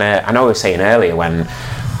I know we were saying earlier, when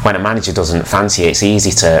a manager doesn't fancy it, it's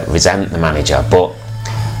easy to resent the manager, but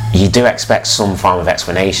you do expect some form of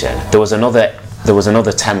explanation. There was another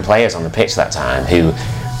 10 players on the pitch that time who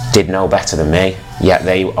did no better than me, yet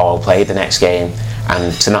they all played the next game,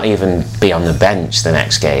 and to not even be on the bench the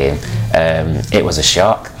next game, it was a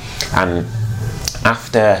shock. And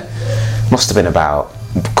after, must have been about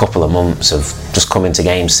a couple of months of just coming to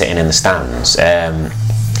games, sitting in the stands,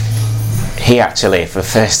 he actually, for the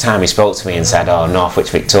first time, he spoke to me and said, "Oh, Northwich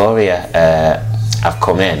Victoria have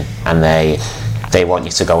come in and they want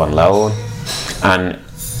you to go on loan." And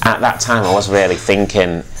at that time I was really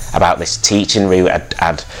thinking about this teaching route.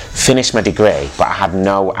 I'd finished my degree, but I had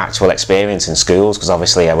no actual experience in schools, because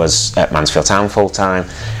obviously I was at Mansfield Town full time,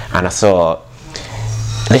 and I thought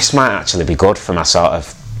this might actually be good for my sort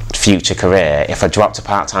of future career if I dropped to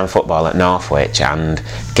part-time football at Northwich and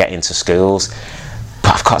get into schools.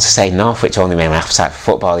 But I've got to say, Northwich only made my appetite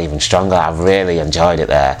for football even stronger. I really enjoyed it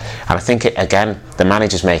there, and I think again the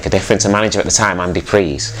managers make a difference. The manager at the time, Andy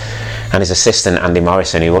Preece, and his assistant Andy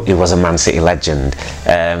Morrison, who was a Man City legend,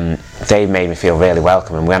 they made me feel really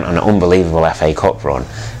welcome, and we went on an unbelievable FA Cup run.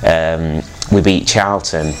 We beat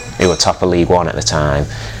Charlton, who were top of League One at the time,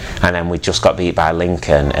 and then we just got beat by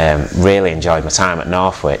Lincoln. Really enjoyed my time at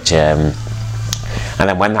Northwich, and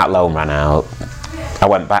then when that loan ran out, I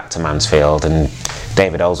went back to Mansfield, and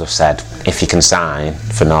David Holdsworth said, "If you can sign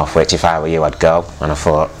for Northwich, if I were you, I'd go." And I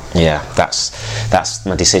thought, yeah, that's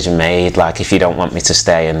my decision made. Like, if you don't want me to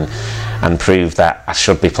stay and prove that I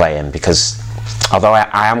should be playing, because although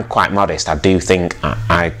I am quite modest, I do think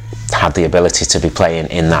I had the ability to be playing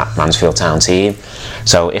in that Mansfield Town team.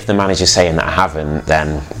 So if the manager's saying that I haven't,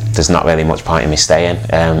 then there's not really much point in me staying,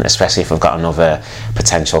 especially if I've got another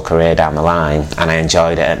potential career down the line. And I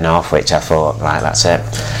enjoyed it at Northwich. I thought, right, that's it,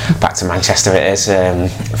 back to Manchester it is,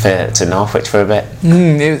 to Northwich for a bit.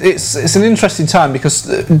 It's an interesting time, because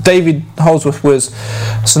David Holdsworth was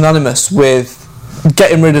synonymous with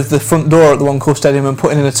getting rid of the front door at the One Call Stadium and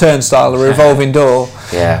putting in a turnstile, a revolving door.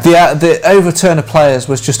 Yeah. The overturn of players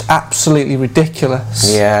was just absolutely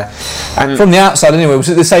ridiculous. Yeah. And from the outside anyway, was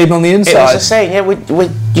it the same on the inside? It was the same, yeah.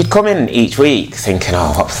 You'd come in each week thinking,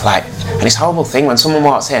 oh, what's like, and it's a horrible thing when someone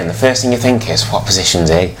walks in, the first thing you think is, what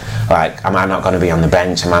position's he? Like, am I not going to be on the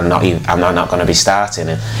bench? Am I not going to be starting?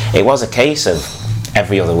 And it was a case of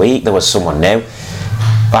every other week there was someone new.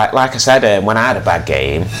 Like I said, when I had a bad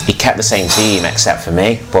game, he kept the same team except for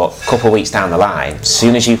me, but a couple of weeks down the line, as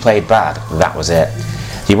soon as you played bad, that was it.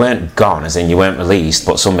 You weren't gone, as in you weren't released,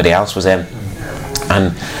 but somebody else was in.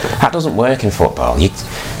 and that doesn't work in football.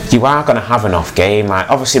 You are going to have an off game. Like,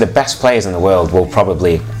 obviously the best players in the world will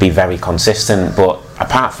probably be very consistent, but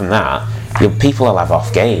apart from that, people will have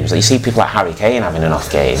off games. You see people like Harry Kane having an off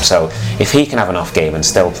game, so if he can have an off game and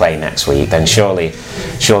still play next week, then surely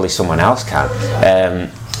someone else can.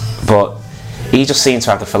 But he just seemed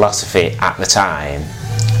to have the philosophy at the time,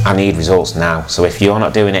 I need results now, so if you're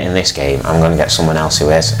not doing it in this game, I'm going to get someone else who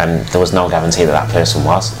is, and there was no guarantee that person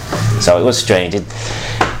was. So it was strange.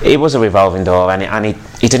 It was a revolving door, and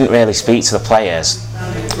he didn't really speak to the players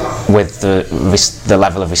with the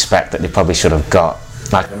level of respect that they probably should have got.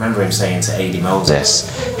 Like, I remember him saying to Adi Moses,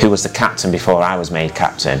 who was the captain before I was made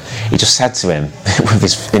captain, he just said to him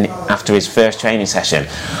after his first training session,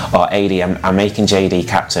 Adi, I'm making JD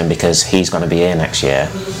captain because he's going to be here next year.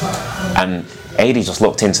 And Adi just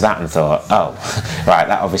looked into that and thought, oh, right,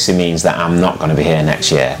 that obviously means that I'm not going to be here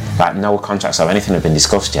next year. Like, no contracts or anything have been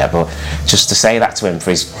discussed yet, but just to say that to him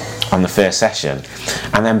on the first session,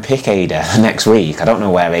 and then pick Adi the next week, I don't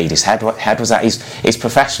know where Adi's head was at. He's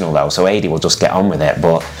professional though, so Adi will just get on with it,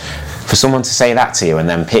 but for someone to say that to you and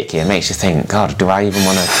then pick you, it makes you think, God, do I even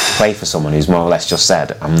want to play for someone who's more or less just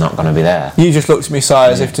said, I'm not going to be there? You just looked at me, Si,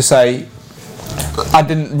 as if to say, I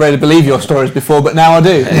didn't really believe your stories before, but now I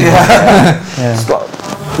do.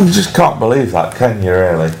 You just can't believe that, can you,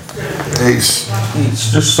 really? It's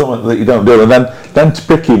just something that you don't do. And then to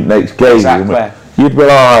pick him next game, you'd be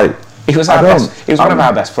like... He was one of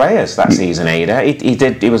our best players that season, Ada.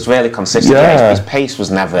 He was really consistent. His pace was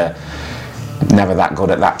never that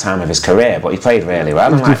good at that time of his career, but he played really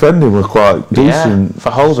well. His defending was quite decent. Yeah,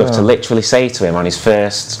 for Holdsworth to literally say to him on his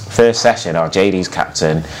first session, JD's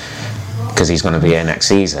captain, because he's going to be here next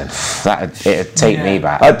season, it'd take me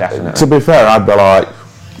back, definitely. To be fair, I'd be like,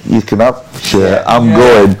 you can have shit, I'm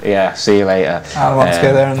going. Yeah, see you later. I want to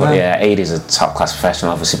go there and then. Yeah, Adi's a top class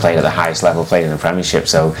professional, obviously played at the highest level, played in the Premiership,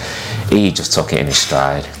 so he just took it in his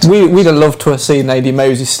stride. We'd have loved to have seen Adi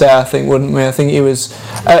Moses stay, I think, wouldn't we? I think he was,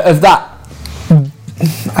 of that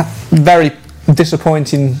very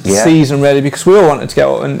disappointing season, really, because we all wanted to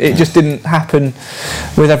go up and it just didn't happen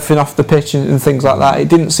with everything off the pitch and things like that. It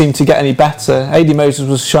didn't seem to get any better. Adi Moses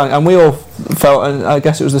was shining, and we all felt, and I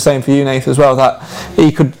guess it was the same for you, Nathan, as well, that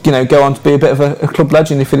he could, go on to be a bit of a club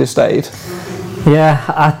legend if he'd have stayed.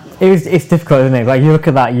 Yeah, it's difficult, isn't it? Like, you look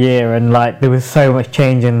at that year and like there was so much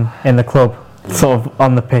change in the club, sort of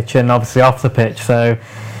on the pitch and obviously off the pitch, so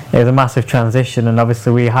it was a massive transition, and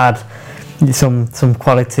obviously we had some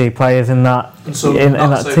quality players in that in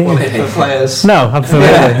that team. Quality players. No, absolutely.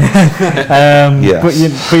 But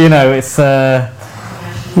it's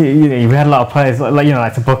we had a lot of players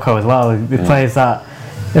like Tabucco as well. The players that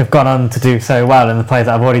have gone on to do so well, and the players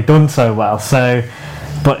that have already done so well. So,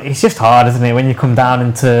 but it's just hard, isn't it, when you come down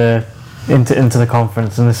into the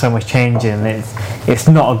conference and there's so much changing. It's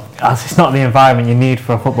not the environment you need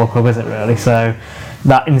for a football club, is it really? So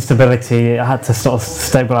that instability, it had to sort of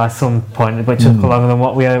stabilise some point, which took longer than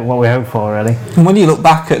what we hoped for, really. And when you look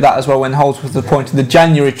back at that as well, when Holdsworth was appointed, the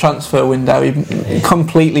January transfer window, he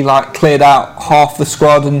completely cleared out half the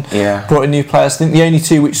squad and brought in new players. I think the only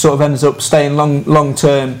two which sort of ended up staying long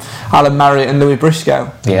term, Alan Marriott and Louis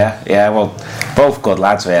Briscoe. Yeah, well, both good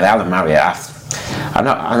lads really. Alan Marriott,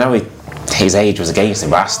 I know his age was against him,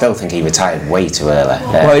 but I still think he retired way too early.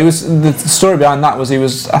 Well, the story behind that was he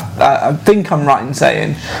was, I think I'm right in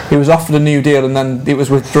saying, he was offered a new deal and then it was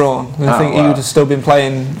withdrawn. And I think he would have still been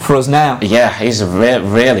playing for us now. Yeah, he's a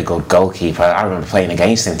really good goalkeeper. I remember playing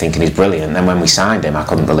against him thinking he's brilliant, and then when we signed him I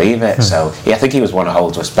couldn't believe it. So I think he was one of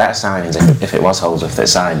Holdsworth's better signings if it was Holdsworth that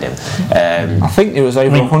signed him. I think it was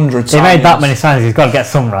over 100 signings. He made that many signings, he's got to get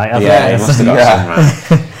some right. He must have got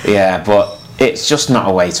some right. Yeah, but it's just not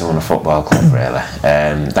a way to run a football club, really.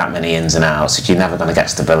 That many ins and outs, you're never going to get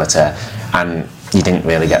stability, and you didn't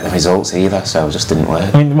really get the results either, so it just didn't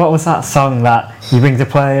work. I mean, what was that song that you bring the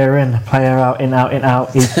player in, player out, in,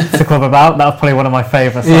 out, eats the club about? That was probably one of my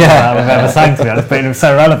favourite songs that we've ever sang, to be honest, but it was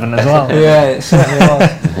so relevant as well. Yeah, it certainly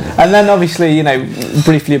was. And then obviously,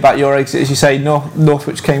 briefly about your exit, as you say,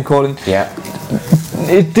 Northwich came calling. Yeah.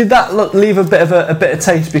 Did that leave a bit of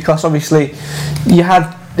taste, because obviously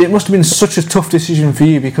it must have been such a tough decision for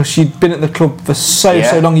you, because you'd been at the club for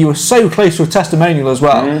so long. You were so close to a testimonial as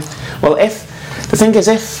well. Well, the thing is,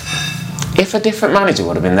 if a different manager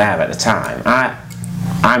would have been there at the time,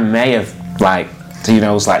 I may have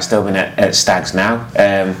still been at Stags now.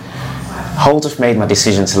 Holdsworth made my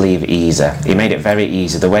decision to leave easy. He made it very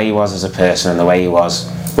easy. The way he was as a person and the way he was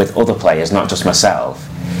with other players, not just myself,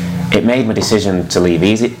 it made my decision to leave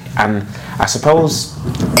easy. And I suppose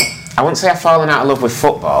wouldn't say I've fallen out of love with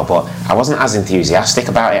football, but I wasn't as enthusiastic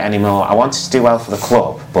about it anymore. I wanted to do well for the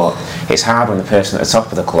club, but it's hard when the person at the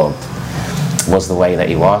top of the club was the way that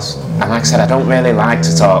he was. And like I said, I don't really like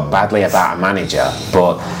to talk badly about a manager,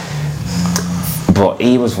 but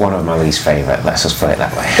he was one of my least favourite, let's just put it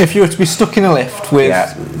that way. If you were to be stuck in a lift with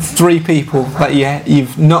 3 people that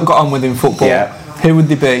you've not got on with in football, who would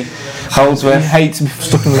they be? Holdsworth. You hate to be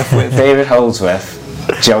stuck in a lift with. David Holdsworth,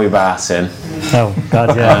 Joey Barton. Oh,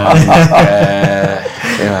 God, yeah.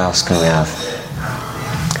 Who else can we have?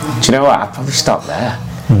 Do you know what? I'd probably stop there.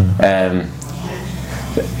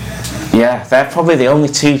 Yeah, they're probably the only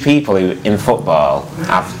 2 people who, in football,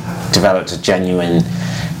 I've developed a genuine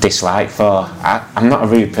dislike for. I'm not a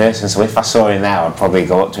rude person, so if I saw him there, I'd probably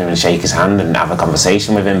go up to him and shake his hand and have a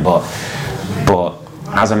conversation with him. But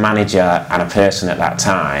as a manager and a person at that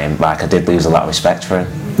time, like, I did lose a lot of respect for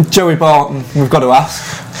him. Joey Barton, we've got to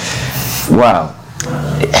ask. Well,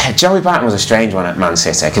 Joey Barton was a strange one at Man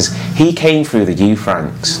City because he came through the youth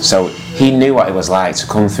ranks, so he knew what it was like to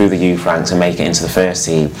come through the youth ranks and make it into the first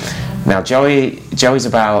team. Now Joey's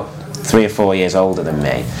about 3 or 4 years older than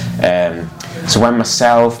me, so when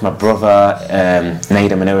myself, my brother,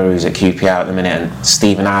 Nader Manua, who's at QPR at the minute, and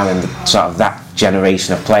Stephen Ireland, sort of that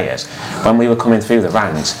generation of players, when we were coming through the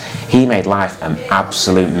ranks, he made life an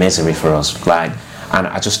absolute misery for us. And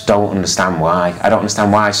I just don't understand why. I don't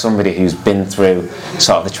understand why somebody who's been through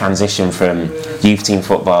sort of the transition from youth team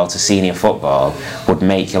football to senior football would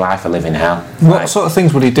make your life a living hell. What sort of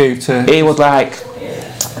things would he do to... He would,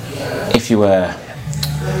 if you were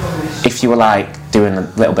doing a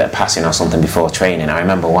little bit of passing or something before training. I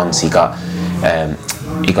remember once he got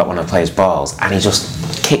one of the players' balls and he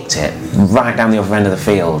just kicked it right down the other end of the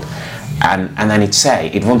field. And then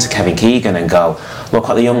he'd run to Kevin Keegan and go, look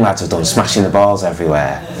what the young lads have done, smashing the balls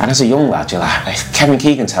everywhere. And as a young lad, you're like, if Kevin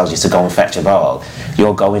Keegan tells you to go and fetch a ball,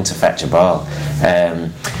 you're going to fetch a ball.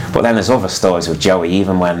 But then there's other stories with Joey,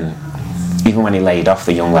 even when he laid off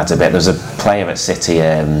the young lads a bit. There was a player at City,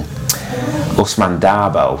 Ousmane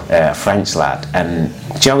Darboe, a French lad, and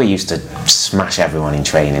Joey used to smash everyone in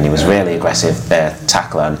training. He was really aggressive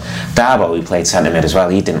tackler, and Darboe, who played centre mid as well,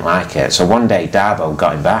 he didn't like it. So one day Darboe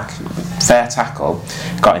got him back, fair tackle,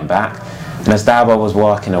 got him back, and as Darboe was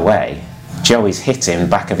walking away, Joey's hit him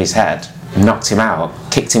back of his head, knocked him out,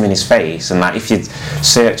 kicked him in his face, and if you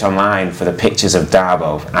search online for the pictures of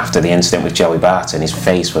Darboe after the incident with Joey Barton, his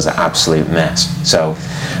face was an absolute mess. So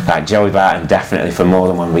Joey Barton, definitely for more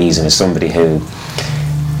than one reason, is somebody who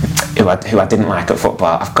I didn't like at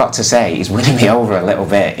football. I've got to say, he's winning me over a little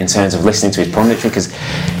bit in terms of listening to his punditry, because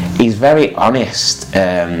he's very honest.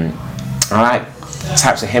 I like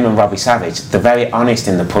types of him and Robbie Savage. They're very honest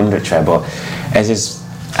in the punditry, but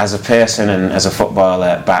as a person and as a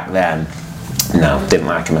footballer back then, no, didn't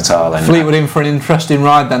like him at all. And Fleetwood in for an interesting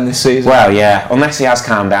ride then this season. Well, yeah, unless he has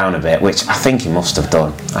calmed down a bit, which I think he must have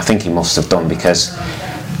done. Because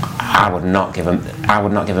I would not give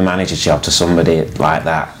a manager's job to somebody like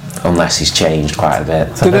that unless he's changed quite a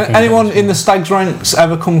bit. Did anyone in the Stags ranks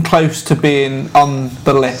ever come close to being on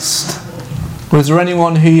the list? Was there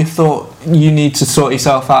anyone who you thought you need to sort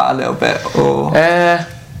yourself out a little bit, or?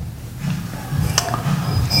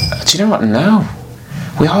 Do you know what? No.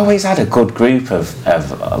 We always had a good group of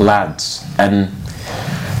lads, and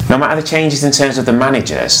no matter the changes in terms of the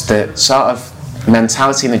managers, the sort of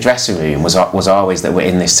mentality in the dressing room was always that we're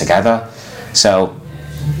in this together. So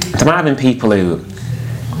there might have been people who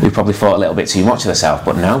probably thought a little bit too much of themselves,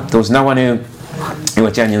 but no, there was no one who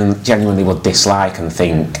I genuinely would dislike and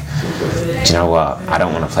think, do you know what, I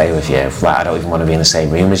don't want to play with you, I don't even want to be in the same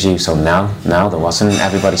room as you. So no, there wasn't.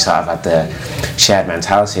 Everybody sort of had the shared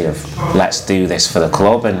mentality of let's do this for the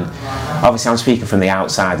club. And obviously I'm speaking from the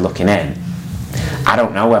outside looking in. I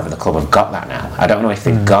don't know whether the club have got that now. I don't know if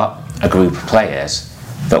they've got a group of players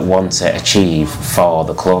that want to achieve for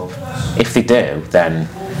the club. If they do, then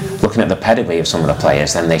looking at the pedigree of some of the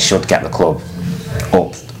players, then they should get the club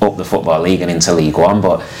up the Football League and into League One.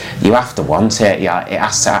 But you have to want it. Yeah, it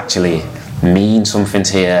has to actually mean something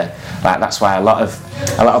to you. That's why a lot of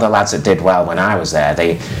the lads that did well when I was there,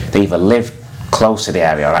 they either lived close to the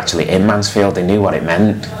area or actually in Mansfield. They knew what it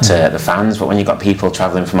meant to the fans. But when you've got people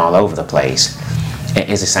travelling from all over the place, it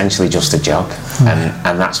is essentially just a job,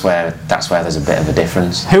 and that's where there's a bit of a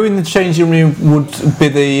difference. Who in the changing room would be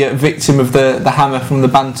the victim of the hammer from the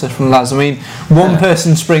banter from lads? I mean, one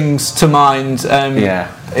person springs to mind,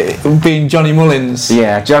 being Johnny Mullins.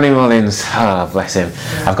 Yeah, Johnny Mullins, oh bless him.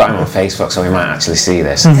 I've got him on Facebook, so we might actually see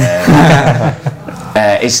this.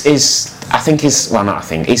 His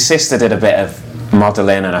sister did a bit of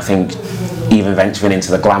modelling, and I think even venturing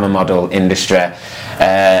into the glamour model industry.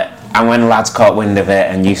 and when lads caught wind of it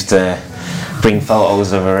and used to bring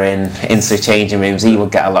photos of her into changing rooms, he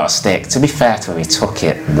would get a lot of stick. To be fair to him, he took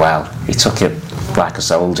it well. He took it like a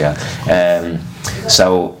soldier.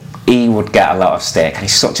 So he would get a lot of stick, and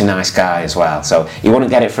he's such a nice guy as well. So he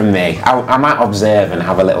wouldn't get it from me. I might observe and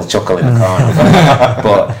have a little chuckle in the corner,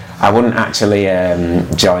 but I wouldn't actually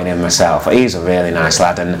join in myself. He's a really nice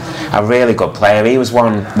lad and a really good player. He was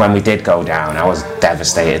one when we did go down. I was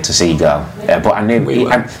devastated to see go, but I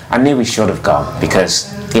knew he should have gone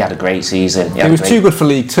because he had a great season. He was too good for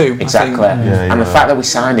League Two. Exactly, and the fact that we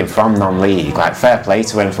signed him from non-league, like fair play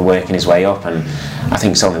to him for working his way up. And I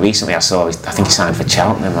think it's only recently I think he signed for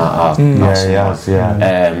Cheltenham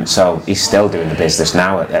so he's still doing the business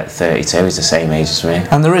now at 32. He's the same age as me.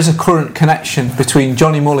 And there is a current connection between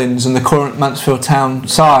Johnny Mullins and the current Mansfield Town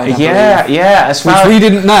side. As which we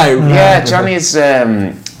didn't know. Yeah, Johnny's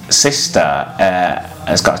sister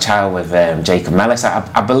has got a child with Jacob Mellis.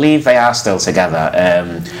 I believe they are still together,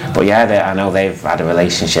 but I know they've had a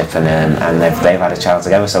relationship and they've had a child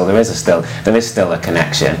together. So there is still a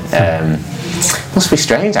connection. Must be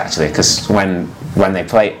strange actually, because when they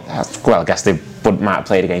play, well, I guess they might have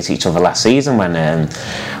played against each other last season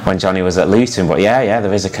when Johnny was at Luton. But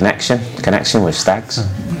there is a connection with Stags.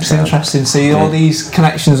 It's interesting to see all these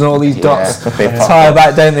connections and all these dots tie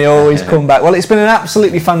back, don't they? Always come back. Well, it's been an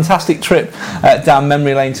absolutely fantastic trip down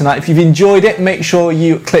memory lane tonight. If you've enjoyed it, make sure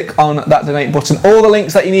you click on that donate button. All the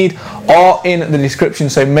links that you need are in the description,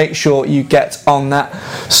 so make sure you get on that.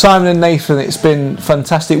 Simon and Nathan, it's been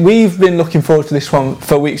fantastic. We've been looking forward to this one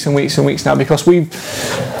for weeks and weeks and weeks now, because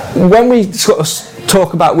when we sort of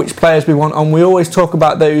talk about which players we want on, we always talk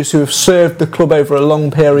about those who have served the club over a long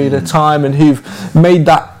period of time and who've made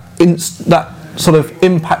that sort of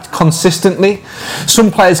impact consistently.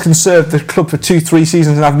 Some players can serve the club for 2-3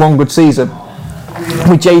 seasons and have one good season.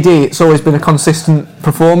 With JD, it's always been a consistent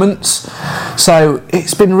performance. So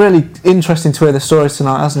it's been really interesting to hear the stories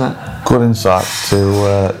tonight, hasn't it? Good insight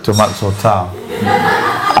to Mansfield Town,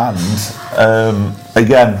 and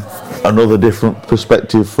again, another different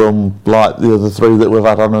perspective from like the other three that we've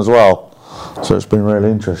had on as well. So it's been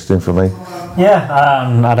really interesting for me.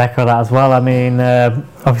 Yeah, I'd echo that as well. I mean,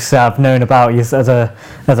 obviously I've known about you as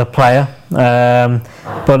a player,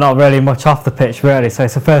 but not really much off the pitch really. So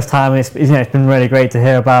it's the first time. It's been really great to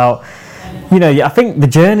hear about. I think the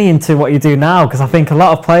journey into what you do now, because I think a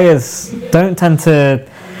lot of players don't tend to,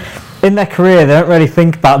 in their career, they don't really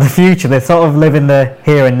think about the future. They sort of live in the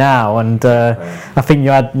here and now, and I think you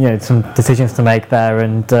had some decisions to make there,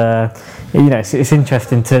 and it's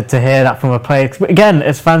interesting to hear that from a player. But again,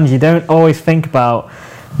 as fans, you don't always think about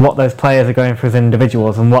what those players are going through as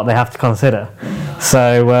individuals and what they have to consider.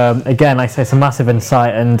 So again, like I say, it's a massive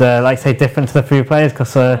insight, and like I say, different to the few players,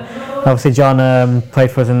 because obviously John played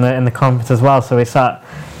for us in the conference as well, so it's that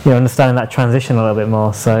understanding that transition a little bit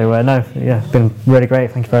more. So it's been really great.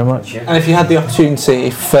 Thank you very much. And if you had the opportunity,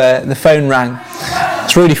 if the phone rang,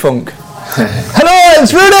 it's Rudy Funk. Hello,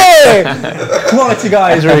 it's Rudy. Quality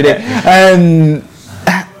guy is Rudy.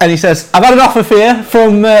 And he says, I've had an offer for you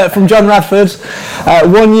from John Radford,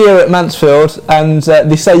 1 year at Mansfield, and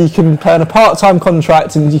they say you can play on a part-time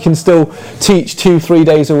contract and you can still teach 2-3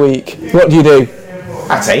 days a week. What do you do?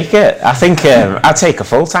 I take it. I think I'd take a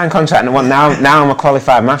full-time contract. And now I'm a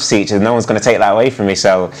qualified maths teacher. No one's going to take that away from me.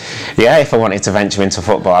 So, if I wanted to venture into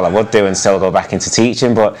football, I would do and still go back into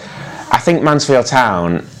teaching. But I think Mansfield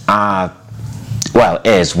Town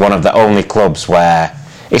is one of the only clubs where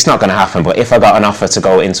it's not going to happen. But if I got an offer to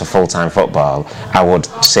go into full-time football, I would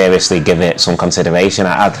seriously give it some consideration.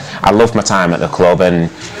 I love my time at the club,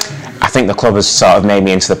 and I think the club has sort of made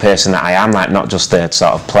me into the person that I am, like not just the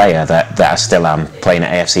sort of player that I still am playing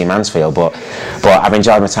at AFC Mansfield, but I've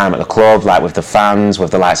enjoyed my time at the club, like with the fans, with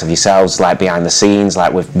the likes of yourselves, like behind the scenes,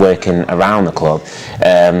 like with working around the club.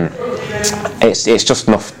 It's just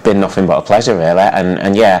been nothing but a pleasure really, and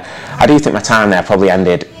I do think my time there probably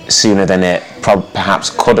ended sooner than it perhaps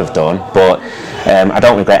could have done, but I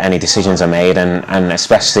don't regret any decisions I made, and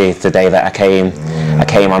especially the day that I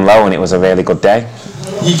came on loan, it was a really good day.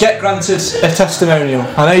 You get granted a testimonial.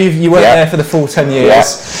 I know you weren't there for the full 10 years.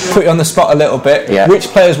 Yeah. Put you on the spot a little bit. Yeah. Which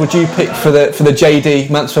players would you pick for the JD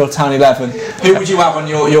Mansfield Town 11? Who would you have on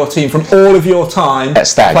your team from all of your time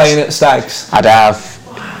playing at Stags? I'd have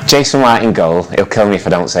Jason White in goal. He'll kill me if I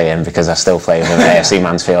don't say him, because I still play with him at AFC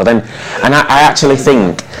Mansfield, and I actually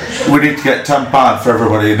think we need to get £10 for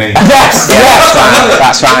everybody you need. Yes,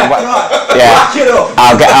 that's fine.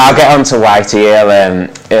 I'll get on to Whitey.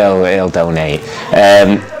 He'll donate,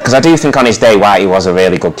 because I do think on his day Whitey was a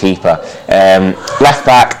really good keeper. Left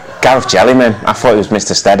back Gareth Jellyman. I thought he was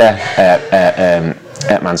Mr. Steader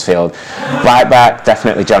at Mansfield. Right back,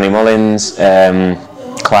 definitely Johnny Mullins.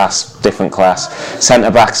 Different class.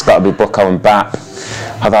 Centre back's got to be Bucko and Bap.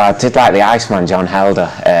 Although I did like the Iceman, John Helder,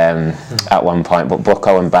 at one point, but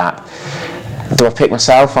Bucko and Bap. Do I pick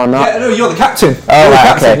myself or not? Yeah, no, you're the captain. Oh, you're right, the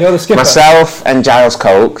captain. okay. You're the skipper. Myself and Giles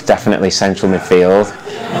Coke, definitely central midfield.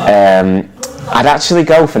 I'd actually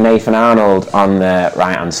go for Nathan Arnold on the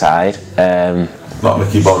right-hand side. Not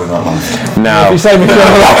Mickey Boggan, that one. No. If you say Mickey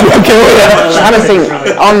I'm trying to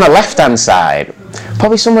think, on the left-hand side,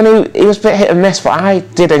 probably someone he was a bit hit and miss, but I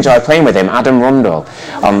did enjoy playing with him, Adam Rundle,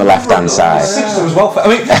 on the left-hand side. As well,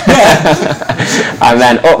 And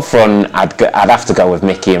then up front, I'd have to go with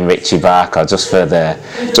Mickey and Richie Barker just for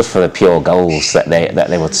the pure goals that they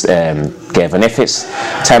would give. And if it's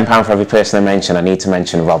 £10 for every person I mention, I need to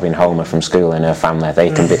mention Robin Homer from school and her family.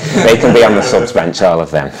 They can be on the subs bench, all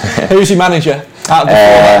of them. Who's your manager? Out of the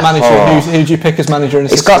four manager, who do you pick as manager?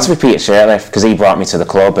 And it's got to be Peter Shirtliff, because he brought me to the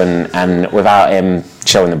club, and without him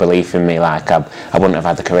showing the belief in me, I wouldn't have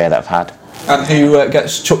had the career that I've had. And who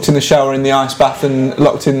gets chucked in the shower in the ice bath and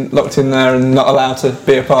locked in there and not allowed to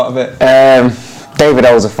be a part of it? David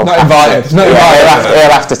Olser. Not invited.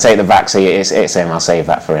 He'll have to take the back seat. It's him. I'll save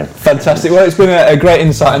that for him. Fantastic. Well, it's been a great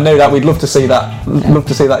insight, and no doubt we'd love to see that. Love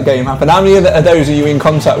to see that game happen. How many of those are you in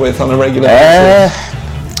contact with on a regular basis?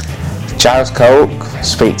 Giles Coke,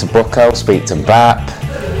 speak to Bucko, speak to Bap.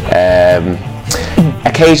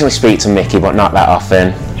 Occasionally speak to Mickey, but not that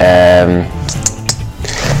often.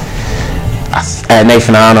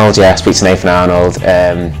 Nathan Arnold, speak to Nathan Arnold.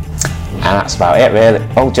 And that's about it, really.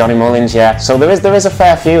 Oh, Johnny Mullins, yeah. So there is a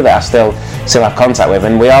fair few that I still have contact with,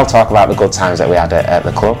 and we all talk about the good times that we had at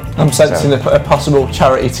the club. I'm sensing a possible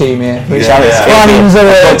charity team here. A good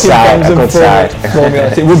side.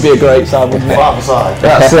 It would be a great side, wouldn't it?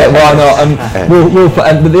 That's it. Why not? And we'll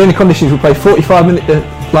play, but the only condition is we'll play 45 minutes.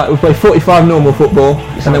 We play 45 normal football,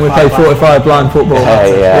 and then we play 45 blind football.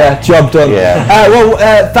 Job done.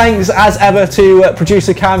 Thanks as ever to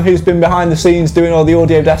producer Cam, who's been behind the scenes doing all the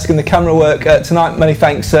audio desk and the camera work tonight. Many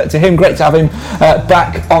thanks to him. Great to have him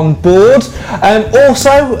back on board.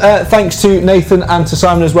 Also, thanks to Nathan and to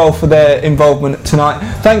Simon as well for their involvement tonight.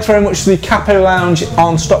 Thanks very much to the Capo Lounge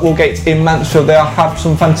on Stockwell Gate in Mansfield. They have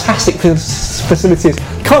some fantastic facilities.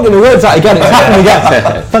 Can't get the words out again. It's happening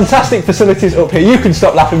again. Fantastic facilities up here. You can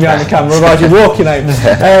stop laughing behind the camera, otherwise you're walking home.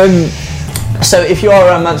 So if you are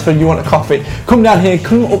around Mansfield and you want a coffee, come down here,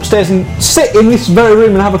 come upstairs and sit in this very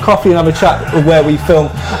room and have a coffee and have a chat of where we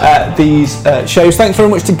film these shows. Thanks very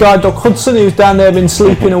much to Guide Dog Hudson, who's down there been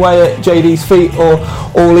sleeping away at JD's feet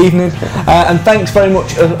all evening. And thanks very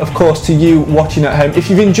much, of course, to you watching at home.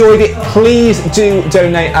 If you've enjoyed it, please do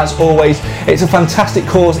donate as always. It's a fantastic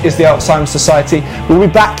cause, is the Alzheimer's Society. We'll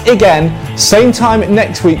be back again, same time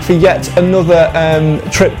next week for yet another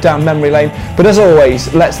trip down memory lane. But as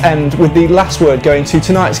always, let's end with the last word going to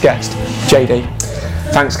tonight's guest, JD.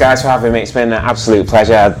 Thanks guys for having me. It's been an absolute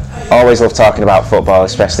pleasure. I always love talking about football,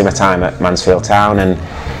 especially my time at Mansfield Town, and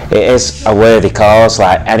it is a worthy cause.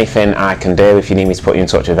 Like anything I can do, if you need me to put you in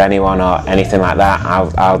touch with anyone or anything like that,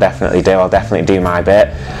 I'll definitely do. I'll definitely do my bit.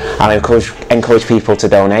 I'll encourage people to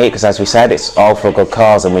donate, because as we said, it's all for a good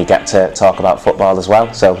cause, and we get to talk about football as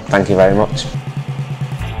well. So thank you very much.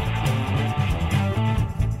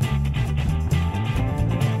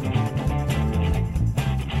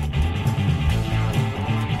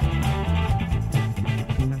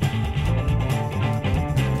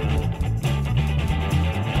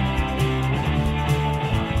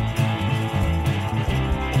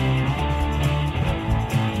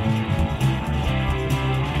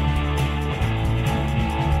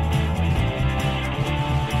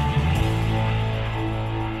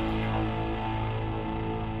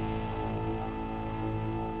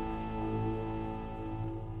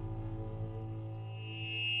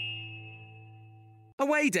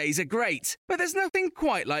 Away days are great, but there's nothing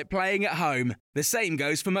quite like playing at home. The same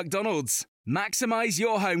goes for McDonald's. Maximise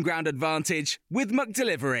your home ground advantage with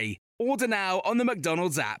McDelivery. Order now on the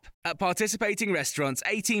McDonald's app. At participating restaurants,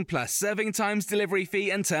 18 plus, serving times, delivery fee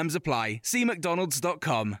and terms apply. See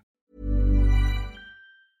mcdonalds.com.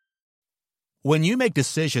 When you make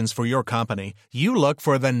decisions for your company, you look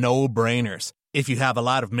for the no-brainers. If you have a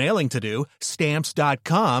lot of mailing to do,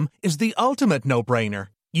 Stamps.com is the ultimate no-brainer.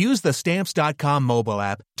 Use the Stamps.com mobile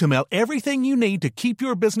app to mail everything you need to keep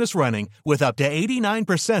your business running with up to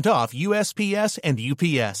 89% off USPS and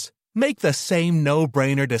UPS. Make the same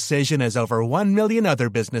no-brainer decision as over 1 million other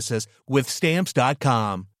businesses with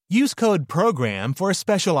Stamps.com. Use code PROGRAM for a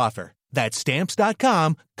special offer. That's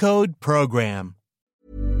Stamps.com, code PROGRAM.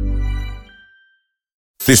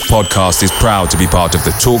 This podcast is proud to be part of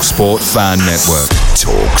the TalkSport Fan Network.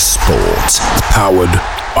 TalkSport. Powered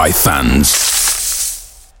by fans.